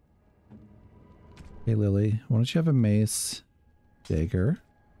weapons. Hey, Lily, why don't you have a mace, dagger?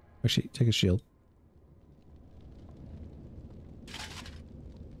 Actually, take a shield.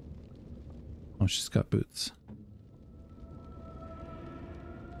 Oh, she's got boots.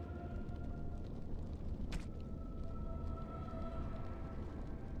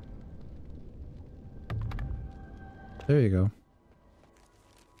 There you go.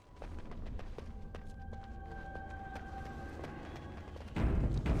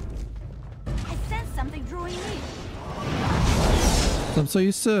 I sense something drawing me. I'm so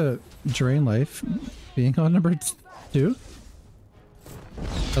used to drain life being on number 2.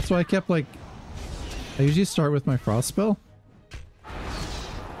 That's why I kept like... I usually start with my frost spell.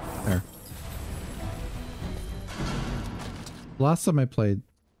 There. Last time I played,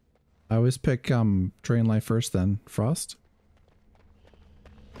 I always pick drain life first, then frost.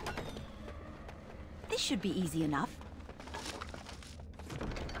 This should be easy enough.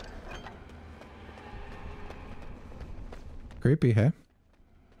 Creepy, hey?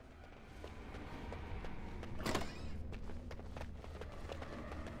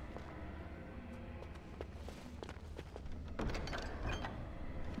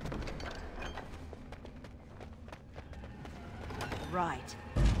 Right.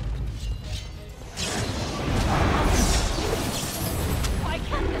 Why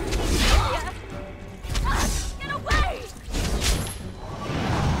can't this be here? Get away!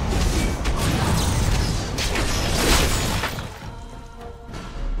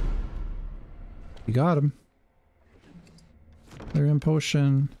 You got him. Lyrium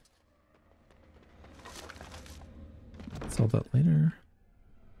potion. Sell that later.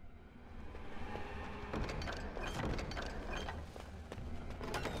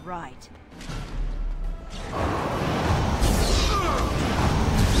 Right.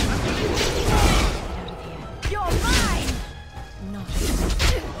 You're mine! Not.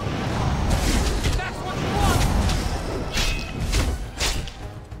 That's what you want!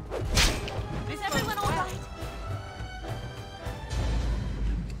 Is everyone all right?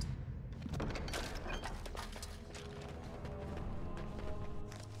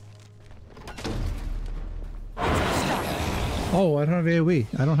 Oh, I don't have AoE.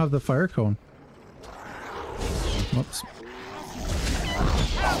 I don't have the fire cone. Whoops.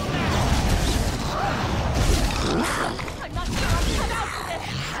 I'm not sure I'm cut out for this!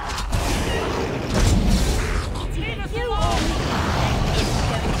 Leave us alone!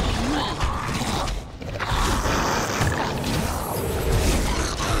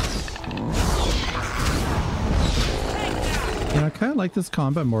 Yeah, I kind of like this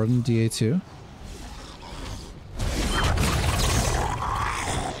combat more than DA2.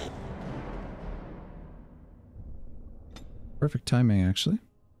 Perfect timing, actually.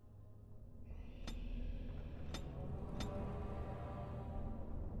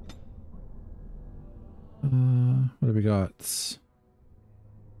 What do we got?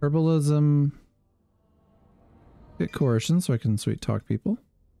 Herbalism. Get coercion so I can sweet talk people.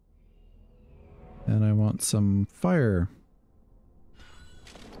 And I want some fire.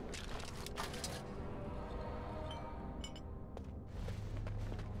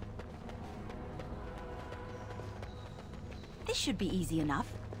 This should be easy enough.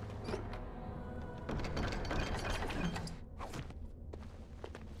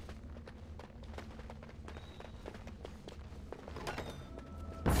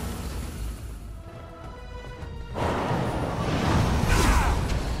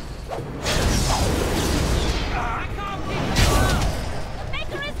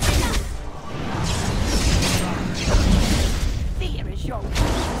 Fear is your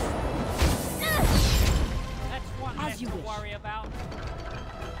As you wish. worry about.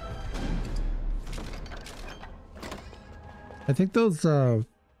 I think those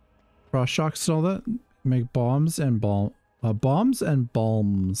frost shocks and all that make bombs and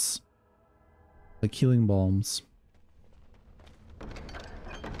balms. Like healing balms.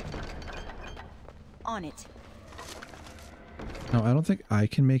 On it. No, I don't think I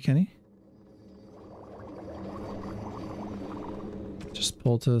can make any.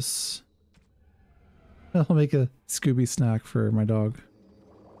 poultice. I'll make a Scooby snack for my dog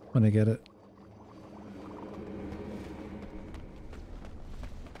when I get it.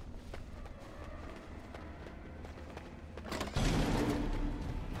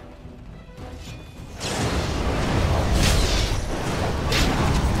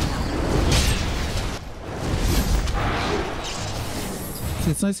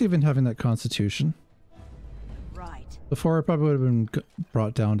 It's nice even having that constitution. Right. Before it probably would have been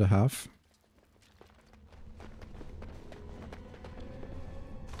brought down to half.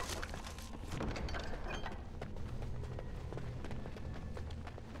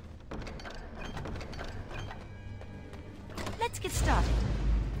 Let's get started.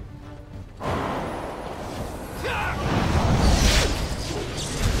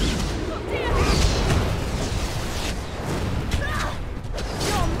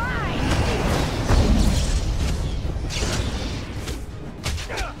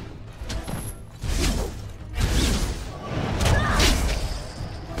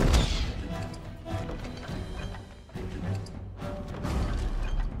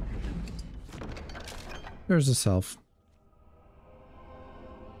 There's a self.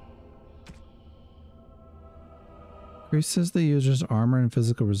 Increases the user's armor and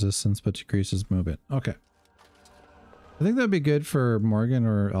physical resistance, but decreases movement. Okay. I think that'd be good for Morgan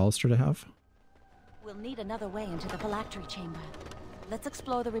or Alistair to have. We'll need another way into the phylactery chamber. Let's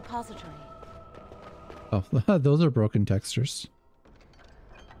explore the repository. Oh, those are broken textures.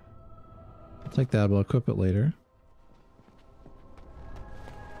 I'll take that. We'll equip it later.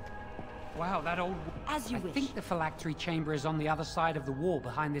 Wow, that old... As you I wish. think the phylactery chamber is on the other side of the wall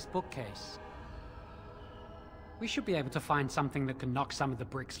behind this bookcase. We should be able to find something that can knock some of the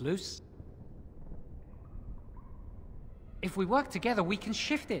bricks loose. If we work together, we can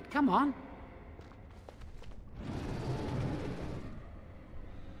shift it. Come on.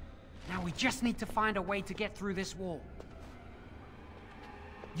 Now we just need to find a way to get through this wall.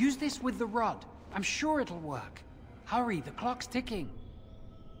 Use this with the rod. I'm sure it'll work. Hurry, the clock's ticking.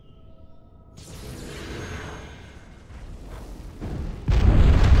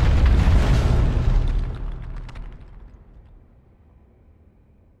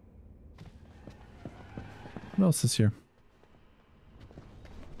 What else is here?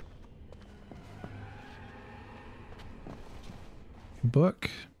 Book.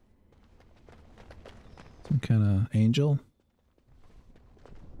 Some kind of angel.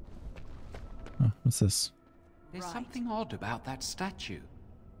 Oh, what's this? There's something odd about that statue.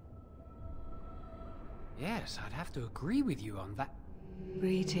 Yes, I'd have to agree with you on that.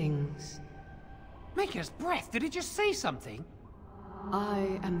 Greetings. Maker's breath, did it just say something?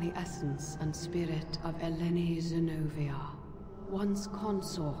 I am the essence and spirit of Eleni Zenobia, once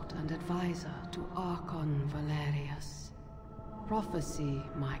consort and advisor to Archon Valerius. Prophecy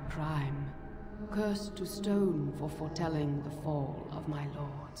my crime, cursed to stone for foretelling the fall of my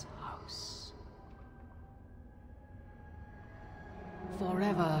lord's house.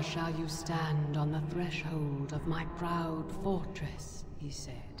 Forever shall you stand on the threshold of my proud fortress, he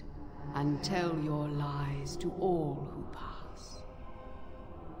said, and tell your lies to all who pass.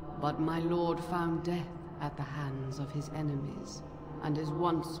 But my lord found death at the hands of his enemies, and his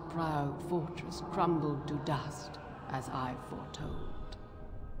once proud fortress crumbled to dust, as I foretold.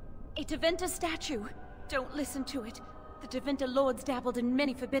 A Tevinter statue! Don't listen to it. The Tevinter lords dabbled in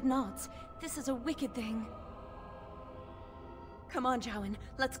many forbidden arts. This is a wicked thing. Come on, Jowan,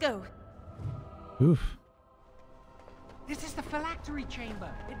 let's go. Oof. This is the phylactery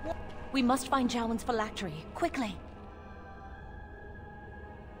chamber. We must find Jowan's phylactery, quickly.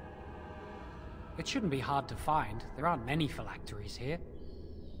 It shouldn't be hard to find. There aren't many phylacteries here.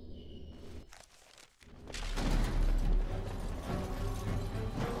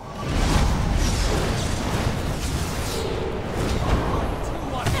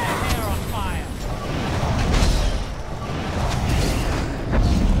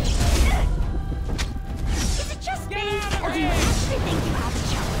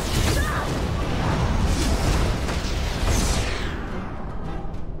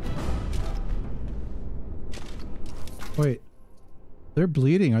 Wait, they're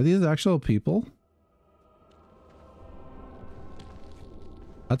bleeding. Are these actual people?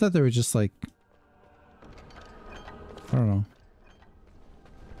 I thought they were just like, I don't know,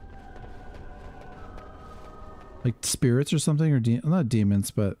 like spirits or something, or not demons,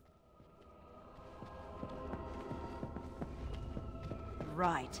 but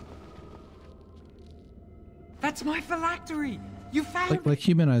right. That's my phylactery. You found like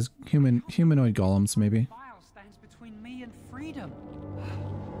humanoid golems, maybe. Between me and freedom.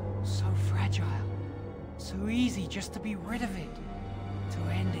 So fragile. So easy just to be rid of it. to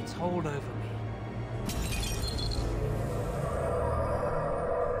end its hold over me.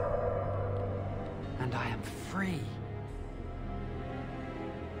 And I am free.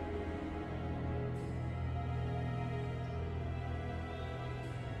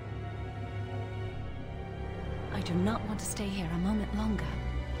 I do not want to stay here a moment longer.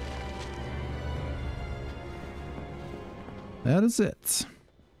 That is it.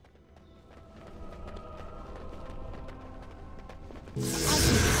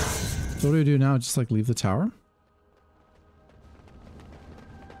 So what do we do now? Just like leave the tower?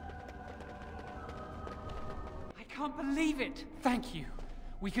 I can't believe it. Thank you.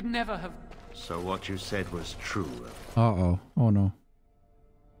 We could never have... So what you said was true. Uh-oh. Oh no.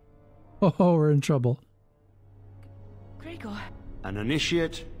 Oh, we're in trouble. Gregor. An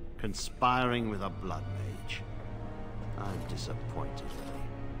initiate conspiring with a blood mage. I'm disappointed, Lily.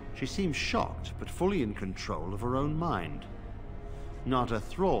 She seems shocked, but fully in control of her own mind. Not a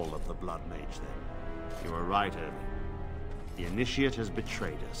thrall of the blood mage, then. You were right, Irving. The initiate has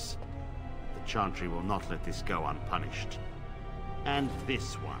betrayed us. The Chantry will not let this go unpunished. And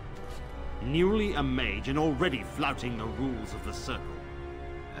this one. Newly a mage and already flouting the rules of the Circle.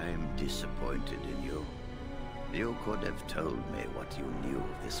 I'm disappointed in you. You could have told me what you knew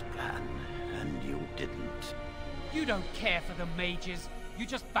of this plan, and you didn't. You don't care for the mages. You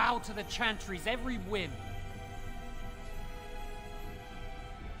just bow to the Chantry's every whim.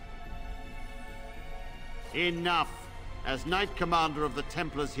 Enough! As Knight Commander of the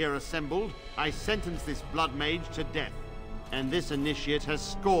Templars here assembled, I sentence this blood mage to death. And this initiate has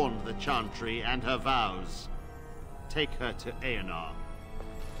scorned the Chantry and her vows. Take her to Aenar.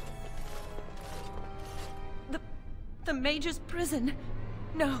 The mage's prison.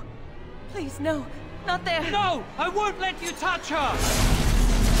 No. Please, no. Not there. No! I won't let you touch her!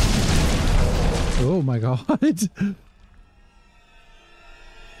 Oh my god.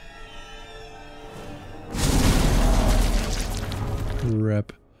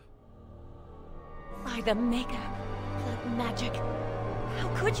 Rip. By the Maker. Blood magic. How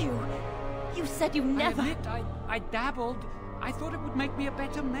could you? You said you never... I admit, I dabbled. I thought it would make me a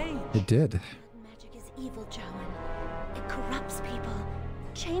better mage. It did. Blood magic is evil, Jowan. It corrupts people.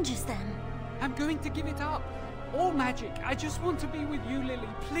 Changes them. I'm going to give it up. All magic. I just want to be with you, Lily.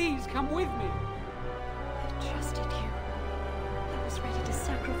 Please come with me. I trusted you. I was ready to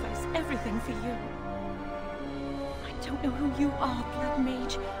sacrifice everything for you. I don't know who you are, Blood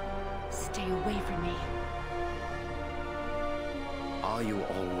Mage. Stay away from me. Are you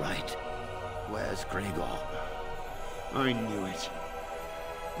all right? Where's Gregor? I knew it.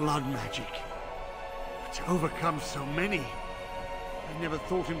 Blood magic. To overcome so many. I never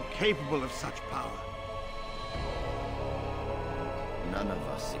thought him capable of such power. None of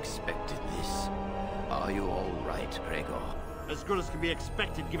us expected this. Are you all right, Gregor? As good as can be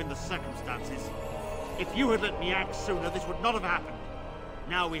expected given the circumstances. If you had let me act sooner, this would not have happened.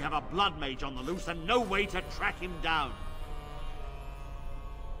 Now we have a blood mage on the loose and no way to track him down.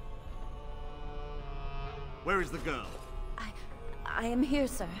 Where is the girl? I am here,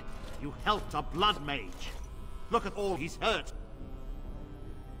 sir. You helped a blood mage. Look at all he's hurt.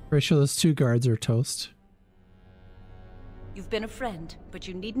 Pretty sure those two guards are toast. You've been a friend, but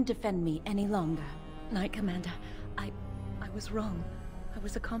you needn't defend me any longer. Knight Commander, I was wrong. I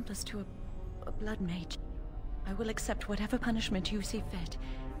was accomplice to a blood mage. I will accept whatever punishment you see fit.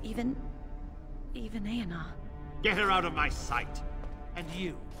 Even Aenar. Get her out of my sight. And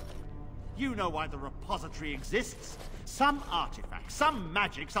you. You know why the repository exists. Some artifacts, some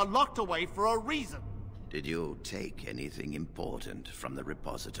magics are locked away for a reason. Did you take anything important from the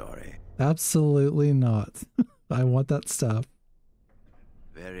repository? Absolutely not. I want that stuff.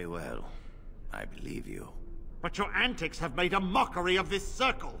 Very well. I believe you. But your antics have made a mockery of this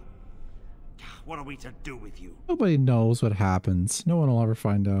circle. What are we to do with you? Nobody knows what happens. No one will ever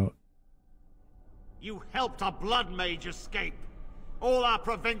find out. You helped a blood mage escape. All our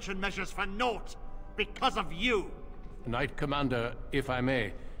prevention measures for naught. Because of you. Knight Commander, if I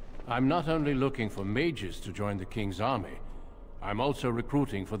may, I'm not only looking for mages to join the King's army, I'm also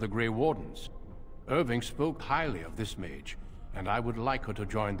recruiting for the Grey Wardens. Irving spoke highly of this mage, and I would like her to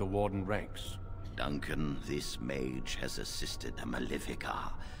join the Warden ranks. Duncan, this mage has assisted the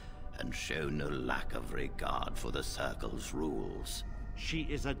Malefica, and shown no lack of regard for the Circle's rules. She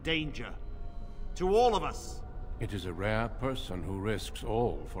is a danger. To all of us. It is a rare person who risks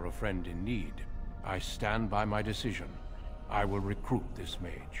all for a friend in need. I stand by my decision. I will recruit this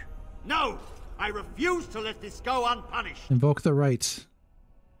mage. No! I refuse to let this go unpunished! Invoke the right.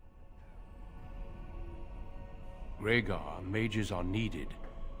 Rhaegar, mages are needed.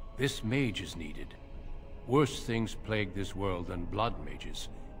 This mage is needed. Worse things plague this world than blood mages.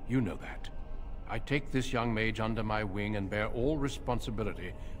 You know that. I take this young mage under my wing and bear all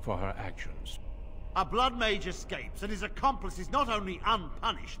responsibility for her actions. A blood mage escapes, and his accomplice is not only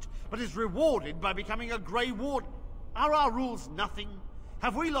unpunished, but is rewarded by becoming a Grey Warden. Are our rules nothing?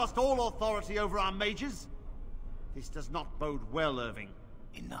 Have we lost all authority over our mages? This does not bode well, Irving.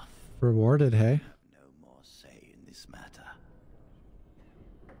 Enough. Rewarded, hey? No more say in this matter.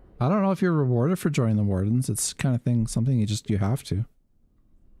 I don't know if you're rewarded for joining the Wardens. It's kind of thing, something you have to.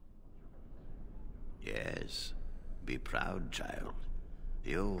 Yes. Be proud, child.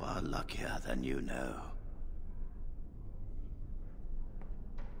 You are luckier than you know.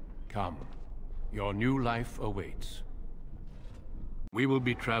 Come. Your new life awaits. We will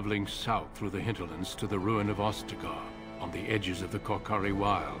be traveling south through the hinterlands to the ruin of Ostagar, on the edges of the Korkari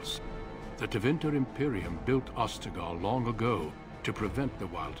Wilds. The Tevinter Imperium built Ostagar long ago to prevent the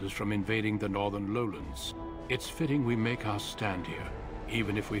Wilders from invading the northern lowlands. It's fitting we make our stand here,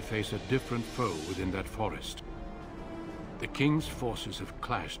 even if we face a different foe within that forest. The King's forces have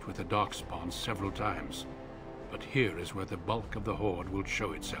clashed with the Darkspawn several times, but here is where the bulk of the Horde will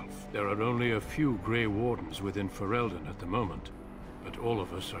show itself. There are only a few Grey Wardens within Ferelden at the moment, but all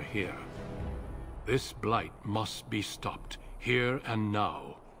of us are here. This blight must be stopped, here and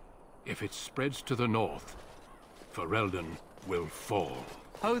now. If it spreads to the north, Ferelden will fall.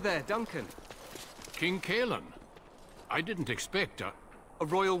 Ho there, Duncan. King Kalen. I didn't expect a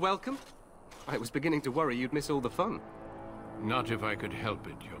royal welcome? I was beginning to worry you'd miss all the fun. Not if I could help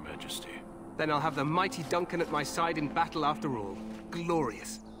it, Your Majesty. Then I'll have the mighty Duncan at my side in battle after all.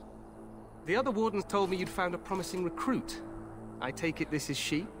 Glorious. The other wardens told me you'd found a promising recruit. I take it this is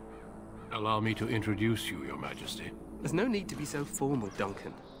she? Allow me to introduce you, Your Majesty. There's no need to be so formal,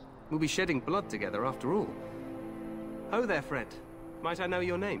 Duncan. We'll be shedding blood together after all. Ho there, friend. Might I know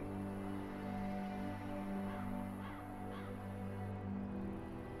your name?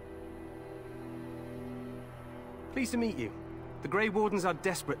 Pleased to meet you. The Grey Wardens are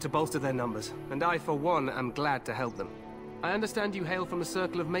desperate to bolster their numbers, and I, for one, am glad to help them. I understand you hail from the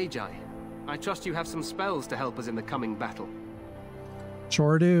Circle of Magi. I trust you have some spells to help us in the coming battle.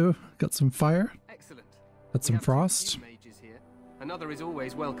 Sure do. Got some fire. Excellent. Got some frost. Mages here. Another is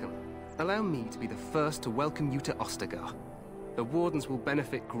always welcome. Allow me to be the first to welcome you to Ostagar. The Wardens will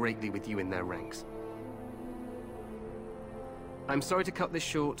benefit greatly with you in their ranks. I'm sorry to cut this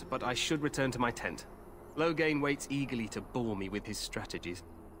short, but I should return to my tent. Loghain waits eagerly to bore me with his strategies.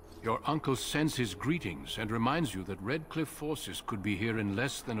 Your uncle sends his greetings and reminds you that Redcliffe forces could be here in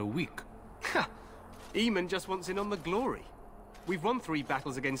less than a week. Ha! Eamon just wants in on the glory. We've won 3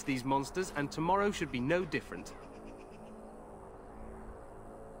 battles against these monsters, and tomorrow should be no different.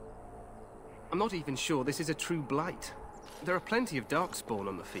 I'm not even sure this is a true blight. There are plenty of Darkspawn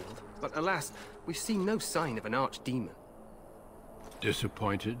on the field, but alas, we've seen no sign of an archdemon.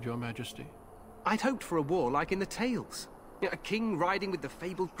 Disappointed, Your Majesty? I'd hoped for a war like in the tales. A king riding with the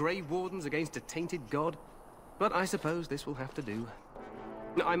fabled Grey Wardens against a tainted god. But I suppose this will have to do.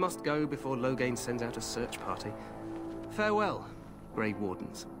 I must go before Loghain sends out a search party. Farewell, Grey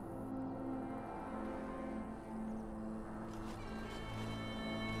Wardens.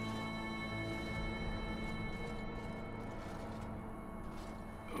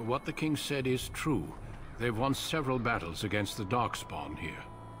 What the king said is true. They've won several battles against the Darkspawn here.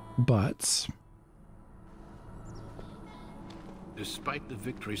 But despite the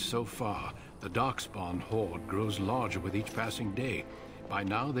victories so far, the Darkspawn horde grows larger with each passing day. By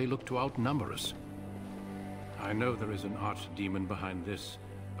now, they look to outnumber us. I know there is an archdemon behind this,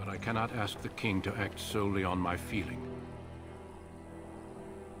 but I cannot ask the king to act solely on my feeling.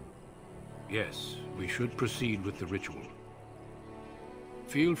 Yes, we should proceed with the ritual.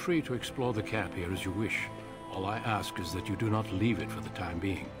 Feel free to explore the camp here as you wish. All I ask is that you do not leave it for the time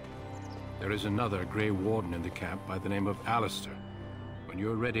being. There is another Grey Warden in the camp by the name of Alistair. When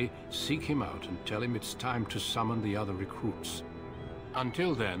you're ready, seek him out and tell him it's time to summon the other recruits.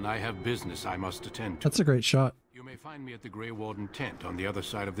 Until then, I have business I must attend to. That's a great shot. You may find me at the Grey Warden tent on the other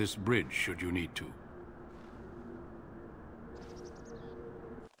side of this bridge, should you need to.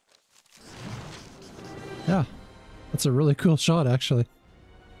 Yeah, that's a really cool shot, actually.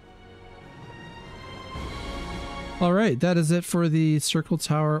 All right, that is it for the Circle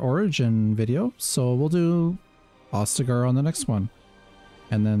Tower Origin video. So we'll do Ostagar on the next one,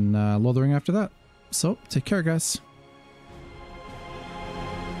 and then Lothering after that. So take care, guys.